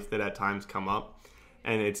things in life that at times come up,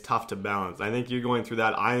 and it's tough to balance. I think you're going through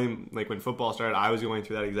that. I'm like, when football started, I was going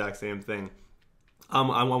through that exact same thing. I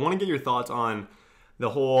want to get your thoughts on the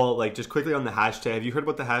whole, like, just quickly on the hashtag. Have you heard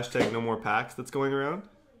about the hashtag No More Packs that's going around?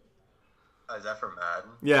 Is that for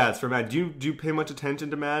Madden? Yeah, it's for Madden. Do you pay much attention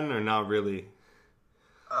to Madden or not really?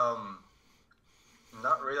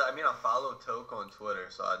 Not really. I mean, I follow Toke on Twitter,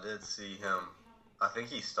 so I did see him. I think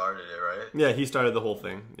he started it, right? Yeah, he started the whole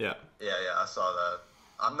thing. Yeah. Yeah, I saw that.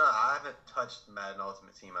 I haven't touched Madden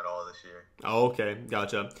Ultimate Team at all this year. Oh, okay.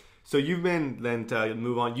 Gotcha. So you've been, then to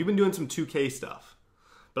move on, you've been doing some 2K stuff.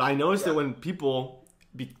 But I noticed that when people,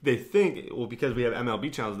 they think, well, because we have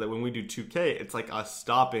MLB channels, that when we do 2K, it's like us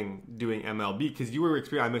stopping doing MLB. Because you were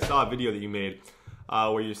experiencing, I saw a video that you made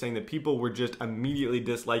where you're saying that people were just immediately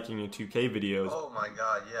disliking your 2K videos. Oh my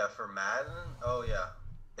god, yeah. For Madden? Oh yeah.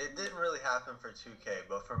 It didn't really happen for 2K,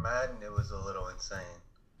 but for Madden, it was a little insane.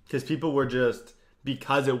 Because people were just,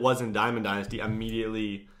 because it wasn't Diamond Dynasty,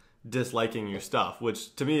 immediately disliking your stuff,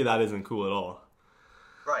 which to me, that isn't cool at all.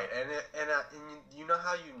 Right, and you know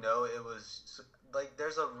how you know it was, like,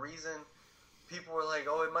 there's a reason people were like,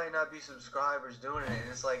 oh, it might not be subscribers doing it, and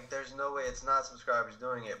it's like, there's no way it's not subscribers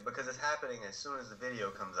doing it, because it's happening as soon as the video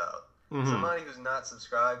comes out. Mm-hmm. Somebody who's not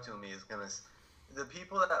subscribed to me is going to, the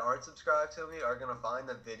people that aren't subscribed to me are going to find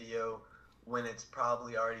the video when it's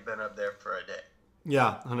probably already been up there for a day.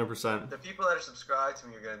 Yeah, 100%. The people that are subscribed to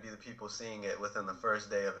me are going to be the people seeing it within the first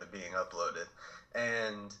day of it being uploaded.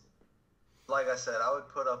 And like I said, I would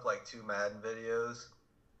put up like 2 Madden videos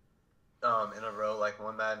in a row, like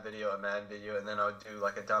one Madden video, a Madden video, and then I would do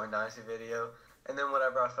like a Diamond Dynasty video. And then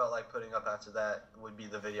whatever I felt like putting up after that would be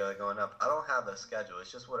the video that going up. I don't have a schedule.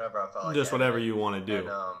 It's just whatever I felt like. Just whatever you want to do.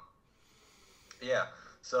 And, yeah.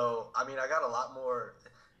 So, I mean, I got a lot more...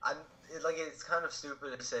 It's kind of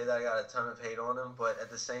stupid to say that I got a ton of hate on him, but at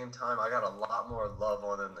the same time, I got a lot more love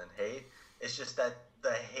on him than hate. It's just that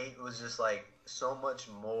the hate was just, like, so much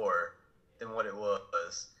more than what it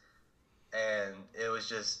was. And it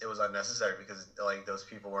was unnecessary because, like, those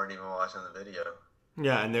people weren't even watching the video.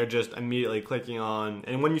 Yeah, and they're just immediately clicking on...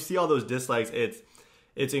 And when you see all those dislikes,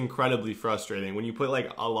 it's incredibly frustrating. When you put,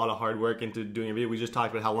 like, a lot of hard work into doing a video, we just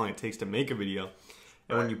talked about how long it takes to make a video.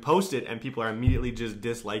 And when you post it and people are immediately just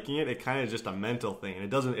disliking it, it kind of is just a mental thing, and it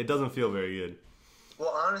doesn't feel very good. Well,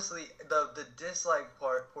 honestly, the dislike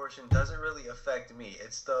portion doesn't really affect me.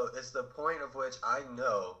 It's the point of which I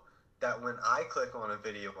know that when I click on a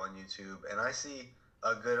video on YouTube and I see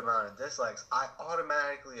a good amount of dislikes, I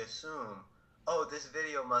automatically assume, oh, this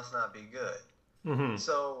video must not be good. Mm-hmm.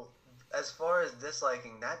 So as far as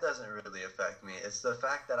disliking, that doesn't really affect me. It's the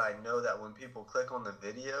fact that I know that when people click on the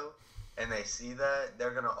video and they see that,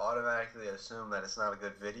 they're going to automatically assume that it's not a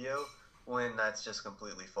good video when that's just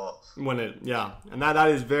completely false. And that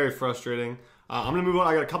is very frustrating. I'm going to move on.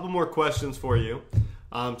 I got a couple more questions for you.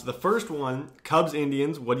 So the first one, Cubs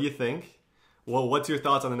Indians, what do you think? Well, what's your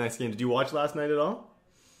thoughts on the next game? Did you watch last night at all?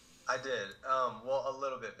 I did. Well, a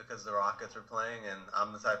little bit because the Rockets were playing, and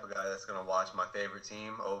I'm the type of guy that's going to watch my favorite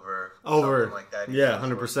team over something like that. Yeah,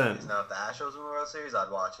 100%. Now, if the Astros win the World Series,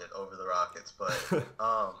 I'd watch it over the Rockets. But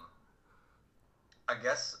I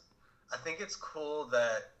think it's cool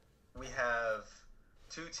that we have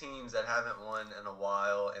two teams that haven't won in a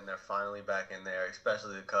while, and they're finally back in there,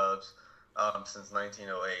 especially the Cubs, since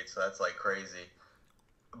 1908. So that's like crazy.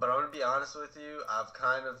 But I'm going to be honest with you, I've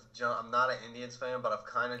kind of I'm not an Indians fan, but I've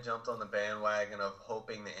kind of jumped on the bandwagon of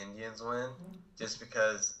hoping the Indians win just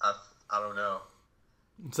because I don't know.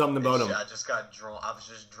 Something about them. I just got drawn. I was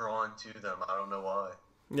just drawn to them. I don't know why.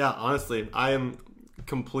 Yeah, honestly, I am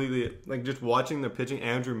completely, like, just watching the pitching,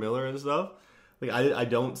 Andrew Miller and stuff, like, I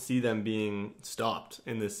don't see them being stopped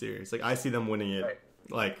in this series. Like, I see them winning it. Right.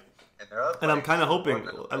 Like, and I'm kind of hoping,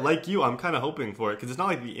 like you, I'm kind of hoping for it. Because it's not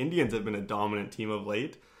like the Indians have been a dominant team of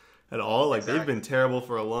late at all. Like, They've been terrible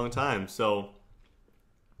for a long time. So,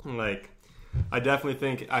 like, I definitely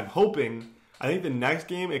think, I'm hoping, I think the next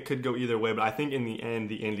game, it could go either way. But I think in the end,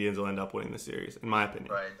 the Indians will end up winning the series, in my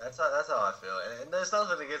opinion. Right. That's how I feel. And there's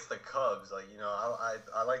nothing against the Cubs. Like,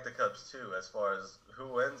 I like the Cubs too as far as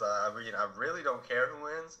who wins. I really don't care who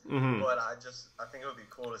wins. Mm-hmm. But I think it would be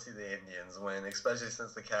cool to see the Indians win, especially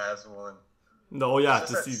since the Cavs won. No, yeah,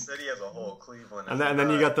 to see city as a whole, Cleveland. And then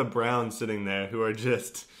you got the Browns sitting there who are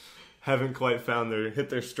just haven't quite hit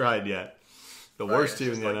their stride yet. The worst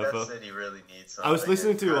team in the NFL. That city really needs something. I was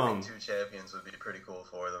listening to having two champions would be pretty cool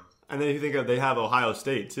for them. And then you think they have Ohio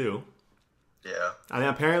State too. Yeah. And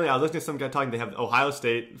apparently, I was listening to some guy talking. They have Ohio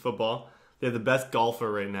State football. They have the best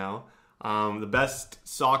golfer right now. The best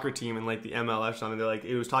soccer team in like the MLS. Something.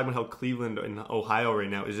 It was talking about how Cleveland and Ohio right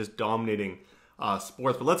now is just dominating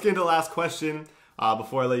sports. But let's get into the last question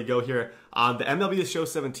before I let you go here. The MLB The Show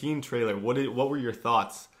 17 trailer. What were your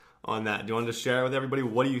thoughts on that? Do you want to just share it with everybody?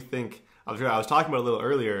 What do you think? I was talking about it a little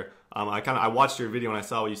earlier. I watched your video and I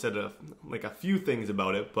saw what you said, like a few things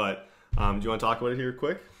about it. But do you want to talk about it here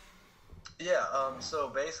quick? Yeah. So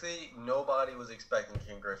basically, nobody was expecting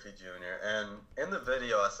Ken Griffey Jr. And in the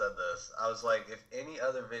video, I said this. I was like, if any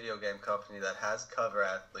other video game company that has cover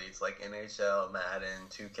athletes like NHL, Madden,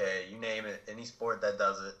 2K, you name it, any sport that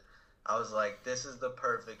does it, I was like, this is the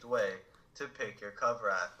perfect way to pick your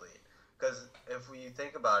cover athlete. Because if you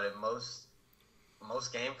think about it, most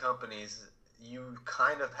game companies, you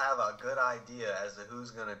kind of have a good idea as to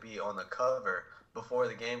who's going to be on the cover before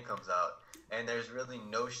the game comes out. And there's really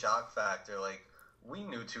no shock factor. Like, we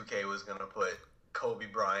knew 2K was going to put Kobe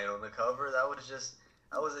Bryant on the cover.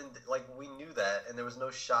 We knew that, and there was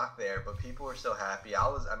no shock there, but people were still happy.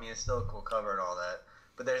 It's still a cool cover and all that,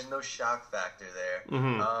 but there's no shock factor there.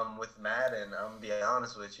 Mm-hmm. With Madden, I'm going to be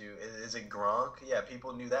honest with you, is it Gronk? Yeah,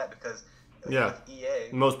 people knew that because with EA,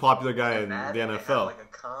 the most popular guy in Madden, the NFL. they have like a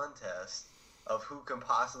contest of who can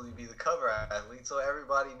possibly be the cover athlete, so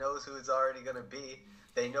everybody knows who it's already going to be.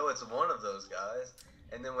 They know it's one of those guys.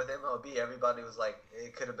 And then with MLB, everybody was like,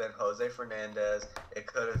 it could have been Jose Fernandez. It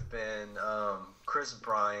could have been Chris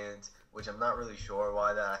Bryant, which I'm not really sure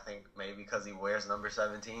why that. I think maybe because he wears number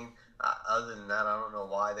 17. Other than that, I don't know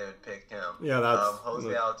why they would pick him. Yeah, that's... Jose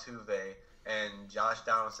Altuve and Josh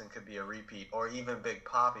Donaldson could be a repeat. Or even Big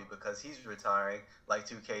Papi because he's retiring like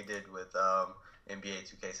 2K did with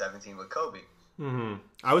NBA 2K17 with Kobe. Mm-hmm.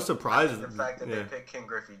 I was surprised. The fact that they picked Ken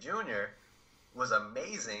Griffey Jr. was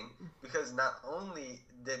amazing because not only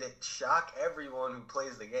did it shock everyone who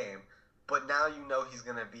plays the game, but now you know he's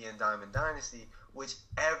going to be in Diamond Dynasty, which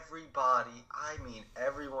everyone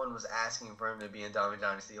was asking for him to be in Diamond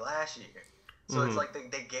Dynasty last year. So It's like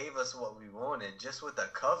they gave us what we wanted. Just with the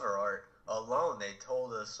cover art alone, they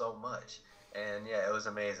told us so much. And yeah, it was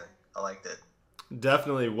amazing. I liked it.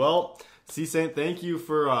 Definitely. Well, C-Saint, thank you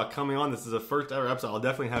for coming on. This is a first ever episode. I'll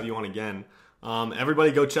definitely have you on again.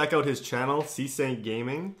 Everybody go check out his channel, C-Saint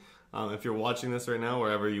Gaming. If you're watching this right now,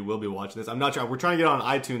 wherever you will be watching this. I'm not sure. We're trying to get on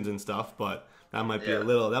iTunes and stuff, but that might be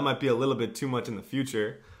a little bit too much in the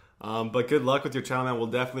future. But good luck with your channel, man. We'll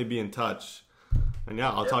definitely be in touch. And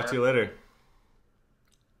yeah, I'll talk to you later.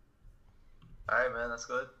 All right, man. That's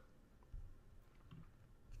good.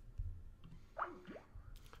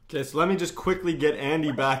 Okay, so let me just quickly get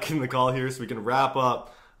Andy back in the call here so we can wrap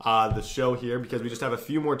up the show here because we just have a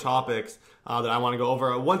few more topics that I want to go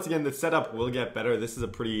over. Once again, the setup will get better. This is a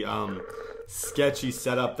pretty sketchy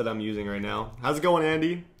setup that I'm using right now. How's it going,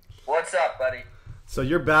 Andy? What's up, buddy? So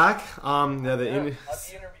you're back. How'd the interview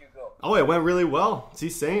go? Oh, it went really well. See,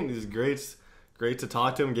 Saint is great to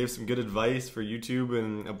talk to him. Gave some good advice for YouTube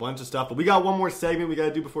and a bunch of stuff. But we got one more segment we got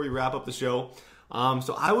to do before we wrap up the show.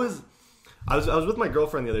 So I was with my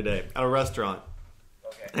girlfriend the other day at a restaurant.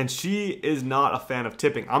 Okay. And she is not a fan of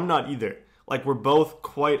tipping. I'm not either. Like, we're both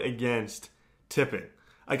quite against tipping.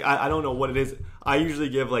 Like, I don't know what it is. I usually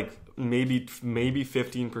give, like, maybe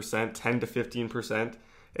 15%, 10 to 15%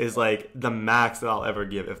 is, like, the max that I'll ever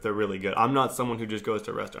give if they're really good. I'm not someone who just goes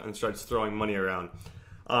to a restaurant and starts throwing money around.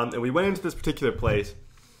 And we went into this particular place,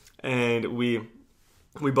 and we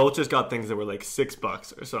both just got things that were, like,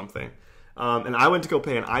 $6 or something. And I went to go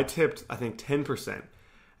pay, and I tipped, I think, 10%.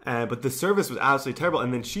 But the service was absolutely terrible,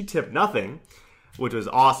 and then she tipped nothing, which was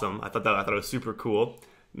awesome. I thought it was super cool.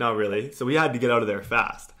 Not really. So we had to get out of there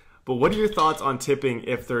fast. But what are your thoughts on tipping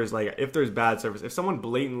if there's bad service? If someone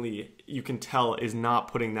blatantly, you can tell, is not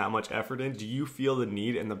putting that much effort in, do you feel the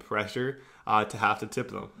need and the pressure to have to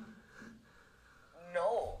tip them?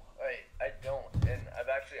 No, I don't. And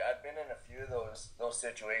I've been in a few of those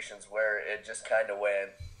situations where it just kind of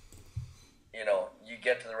went. You know, you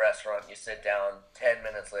get to the restaurant, you sit down, 10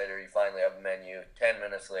 minutes later, you finally have a menu. 10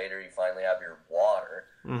 minutes later, you finally have your water.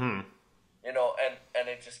 Mm-hmm. You know, and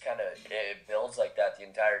it just kind of, it builds like that the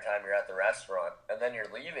entire time you're at the restaurant. And then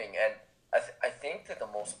you're leaving. And I think that the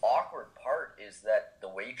most awkward part is that the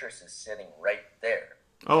waitress is sitting right there.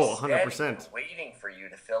 Oh, 100%. Waiting for you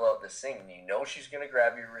to fill out this thing. And you know she's going to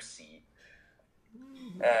grab your receipt.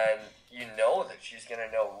 And you know that she's going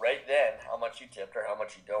to know right then how much you tipped or how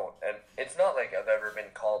much you don't. And it's not like I've ever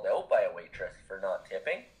been called out by a waitress for not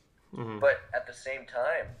tipping. Mm-hmm. But at the same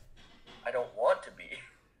time, I don't want to be.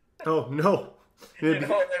 Oh, no. You know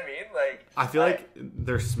what I mean? Like, I feel like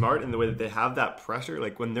they're smart in the way that they have that pressure.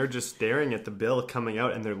 Like, when they're just staring at the bill coming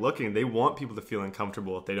out and they're looking, they want people to feel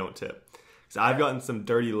uncomfortable if they don't tip. Because I've gotten some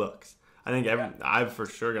dirty looks. I think I've for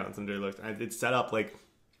sure gotten some dirty looks. It's set up like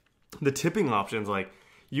the tipping options, like,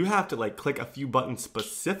 you have to, like, click a few buttons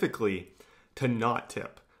specifically to not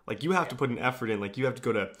tip. Like, you have to put an effort in. Like, you have to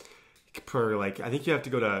go to, I think you have to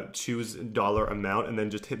go to choose dollar amount and then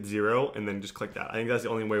just hit 0 and then just click that. I think that's the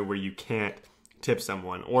only way where you can't tip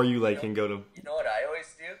someone. Or you, like, can go to... You know what I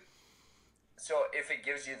always do? So, if it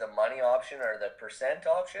gives you the money option or the percent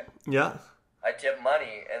option... Yeah. I tip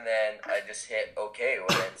money and then I just hit OK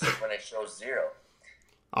when it shows 0.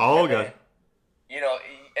 Oh, okay. You know,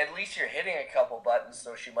 at least you're hitting a couple buttons,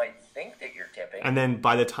 so she might think that you're tipping. And then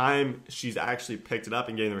by the time she's actually picked it up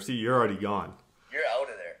and getting the receipt, you're already gone. You're out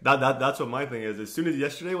of there. That's what my thing is. As soon as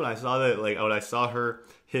yesterday when I saw that, like, when I saw her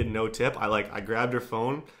hit no tip, I grabbed her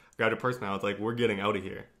phone, grabbed her purse, and I was like, we're getting out of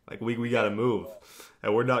here. Like, we got to move.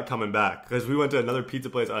 And we're not coming back. Because we went to another pizza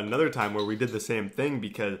place another time where we did the same thing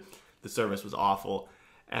because the service was awful.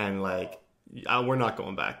 And, like, we're not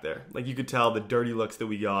going back there. Like, you could tell the dirty looks that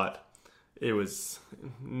we got. It was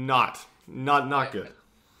not good. Not a good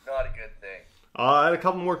thing. I had a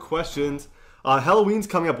couple more questions. Halloween's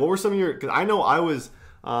coming up. What were some of your... Because I know I was...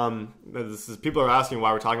 people are asking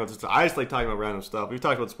why we're talking about this. I just like talking about random stuff. We've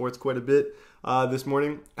talked about sports quite a bit this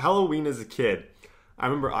morning. Halloween as a kid. I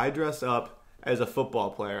remember I dressed up as a football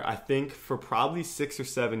player, I think, for probably 6 or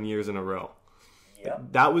 7 years in a row.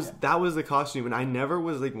 Yep. That was the costume. And I never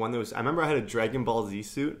was like one of those... I remember I had a Dragon Ball Z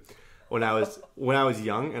suit when I was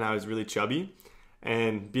young and I was really chubby,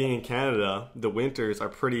 and being in Canada, the winters are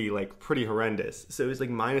pretty horrendous. So it was like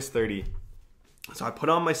minus 30. So I put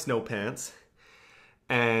on my snow pants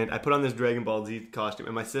and I put on this Dragon Ball Z costume,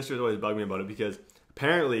 and my sisters always bug me about it because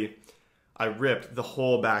apparently I ripped the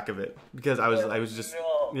whole back of it because I was just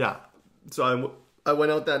yeah. So I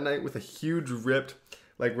went out that night with a huge ripped,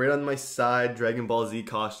 like, right on my side Dragon Ball Z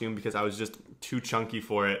costume because I was just too chunky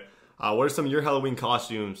for it. What are some of your Halloween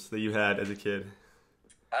costumes that you had as a kid?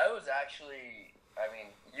 I was actually,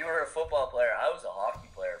 you were a football player. I was a hockey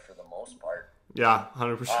player for the most part. Yeah,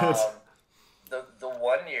 100%. The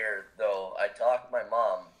 1 year, though, I talked my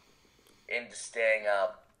mom into staying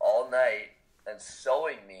up all night and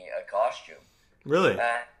sewing me a costume. Really? And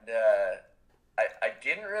I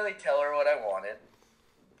didn't really tell her what I wanted,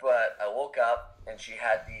 but I woke up and she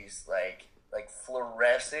had these, like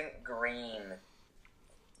fluorescent green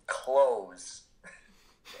clothes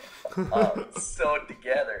sewed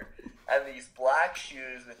together, and these black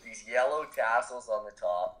shoes with these yellow tassels on the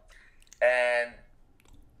top. And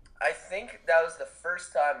I think that was the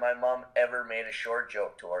first time my mom ever made a short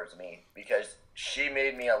joke towards me, because she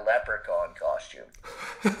made me a leprechaun costume.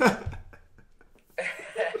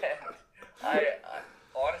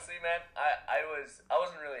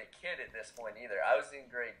 this point either. I was in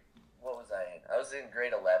grade. What was I in? I was in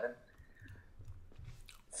grade 11.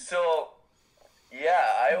 So, yeah,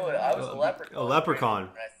 I was a leprechaun. A leprechaun.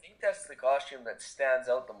 And I think that's the costume that stands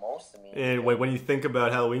out the most to me. And wait, when you think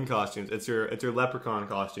about Halloween costumes, it's your leprechaun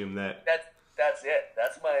costume That's it.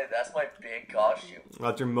 That's my big costume.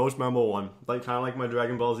 that's your most memorable one. Like kind of like my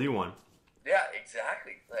Dragon Ball Z one. Yeah,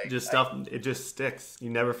 exactly. Like Just stuff. It just sticks. You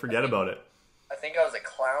never forget about it. I think I was a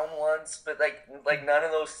clown once, but like none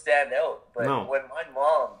of those stand out. But No. when my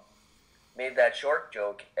mom made that short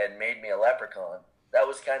joke and made me a leprechaun, that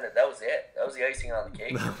was it. That was the icing on the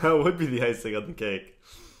cake. That would be the icing on the cake.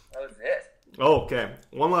 That was it. Oh, okay.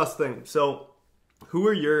 One last thing. So, who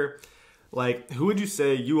would you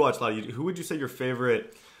say you watch a lot of YouTube? Who would you say your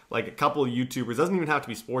favorite, like a couple of YouTubers? Doesn't even have to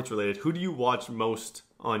be sports related. Who do you watch most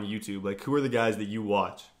on YouTube? Like, who are the guys that you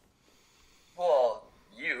watch? Well,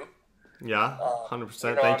 you. Yeah, 100%.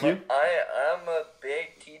 You know, Thank you. I'm a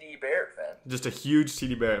big TD Barrett fan. Just a huge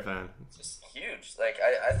TD Barrett fan. Just huge. Like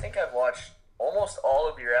I think I've watched almost all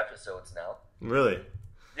of your episodes now. Really?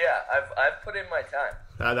 Yeah, I've put in my time.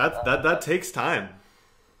 That takes time.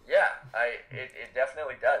 Yeah, it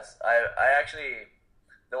definitely does. I actually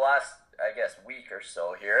the last I guess week or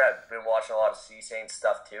so here I've been watching a lot of Sea Saints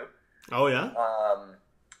stuff too. Oh yeah.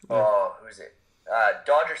 Oh, who's it?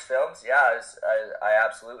 Dodgers films. Yeah, I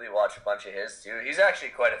absolutely watch a bunch of his too. He's actually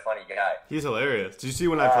quite a funny guy. He's hilarious. Did you see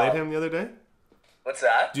when I played him the other day? What's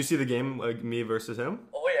that? Did you see the game, like me versus him?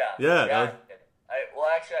 Oh yeah. Yeah.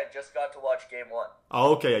 Actually, I just got to watch game 1.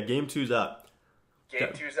 Oh, okay. Yeah, game 2's up. Game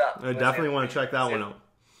 2's up. I definitely want to check that one out.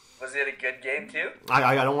 Was it a good game too?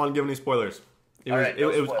 I don't want to give any spoilers. It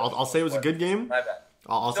was. I'll say it was a good game. My bad.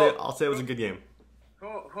 I'll say it was a good game. Who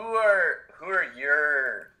are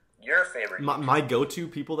your favorite? My go-to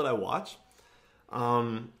people that I watch.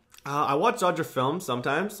 I watch Dodger films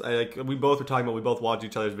sometimes. We both were talking about we both watch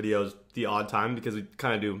each other's videos the odd time because we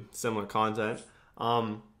kind of do similar content.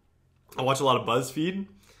 I watch a lot of BuzzFeed.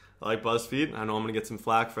 I like BuzzFeed. I know I'm gonna get some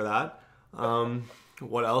flack for that.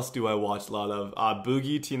 What else do I watch a lot of?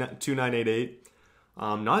 Boogie 2988.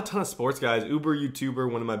 Not a ton of sports guys. Uber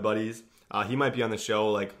YouTuber, one of my buddies. He might be on the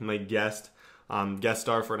show, like my guest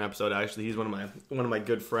star for an episode. Actually, he's one of my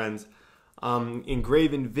good friends.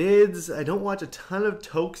 Engraven Vids. I don't watch a ton of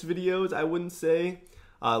Tokes videos. I wouldn't say.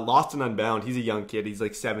 Lost and Unbound. He's a young kid. He's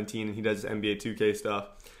like 17 and he does NBA 2K stuff,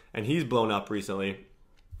 and he's blown up recently.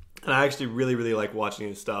 And I actually really, really like watching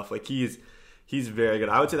his stuff. Like he's very good.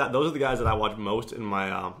 I would say that those are the guys that I watch most in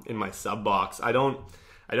my sub box. I don't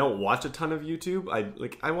watch a ton of YouTube.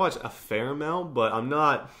 I watch a fair amount, but I'm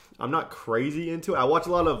not crazy into it. I watch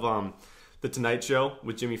a lot of The Tonight Show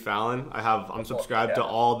with Jimmy Fallon. I'm subscribed to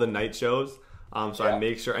all the night shows. I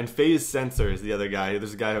make sure. And FaZe Censor is the other guy.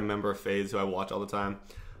 There's a guy, a member of FaZe, who I watch all the time.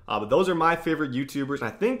 But those are my favorite YouTubers. And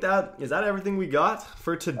I think is that everything we got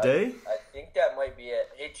for today? I think that might be it.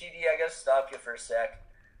 Hey, TD, I gotta stop you for a sec.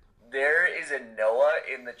 There is a Noah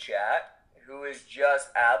in the chat who is just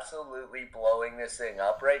absolutely blowing this thing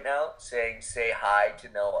up right now, saying, say hi to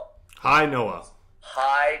Noah. Hi, Noah.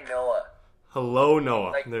 Hi, Noah. Hello,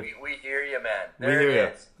 Noah. Like, we hear you, man. We hear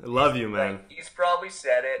you. I love you, man. Like, he's probably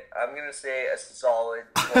said it. I'm going to say a solid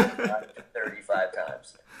 25 to 35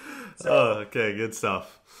 times. So, okay, good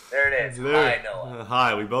stuff. There it is. Hi, Noah.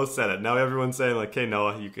 Hi, we both said it. Now everyone's saying, like, hey,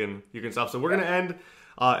 Noah, you can stop. So we're going to end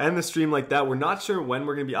the stream like that. We're not sure when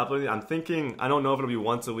we're going to be uploading. I'm thinking, I don't know if it'll be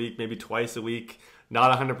once a week, maybe twice a week.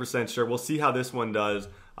 Not 100% sure. We'll see how this one does.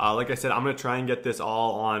 Like I said, I'm going to try and get this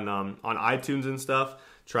all on iTunes and stuff.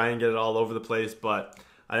 Try and get it all over the place. But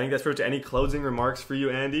I think that's pretty much. Any closing remarks for you,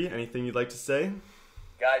 Andy? Anything you'd like to say?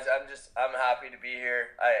 Guys, I'm happy to be here.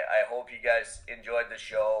 I hope you guys enjoyed the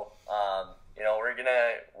show.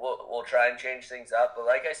 We'll try and change things up. But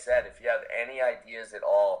like I said, if you have any ideas at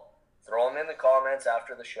all, throw them in the comments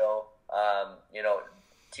after the show.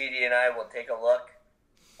 TD and I will take a look.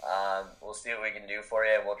 We'll see what we can do for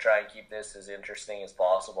you, and we'll try and keep this as interesting as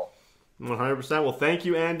possible. 100%. Well, thank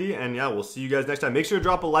you, Andy, and yeah, we'll see you guys next time. Make sure to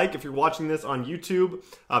drop a like if you're watching this on YouTube.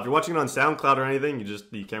 If you're watching it on SoundCloud or anything,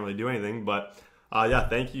 you can't really do anything. But yeah,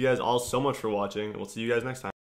 thank you guys all so much for watching. We'll see you guys next time.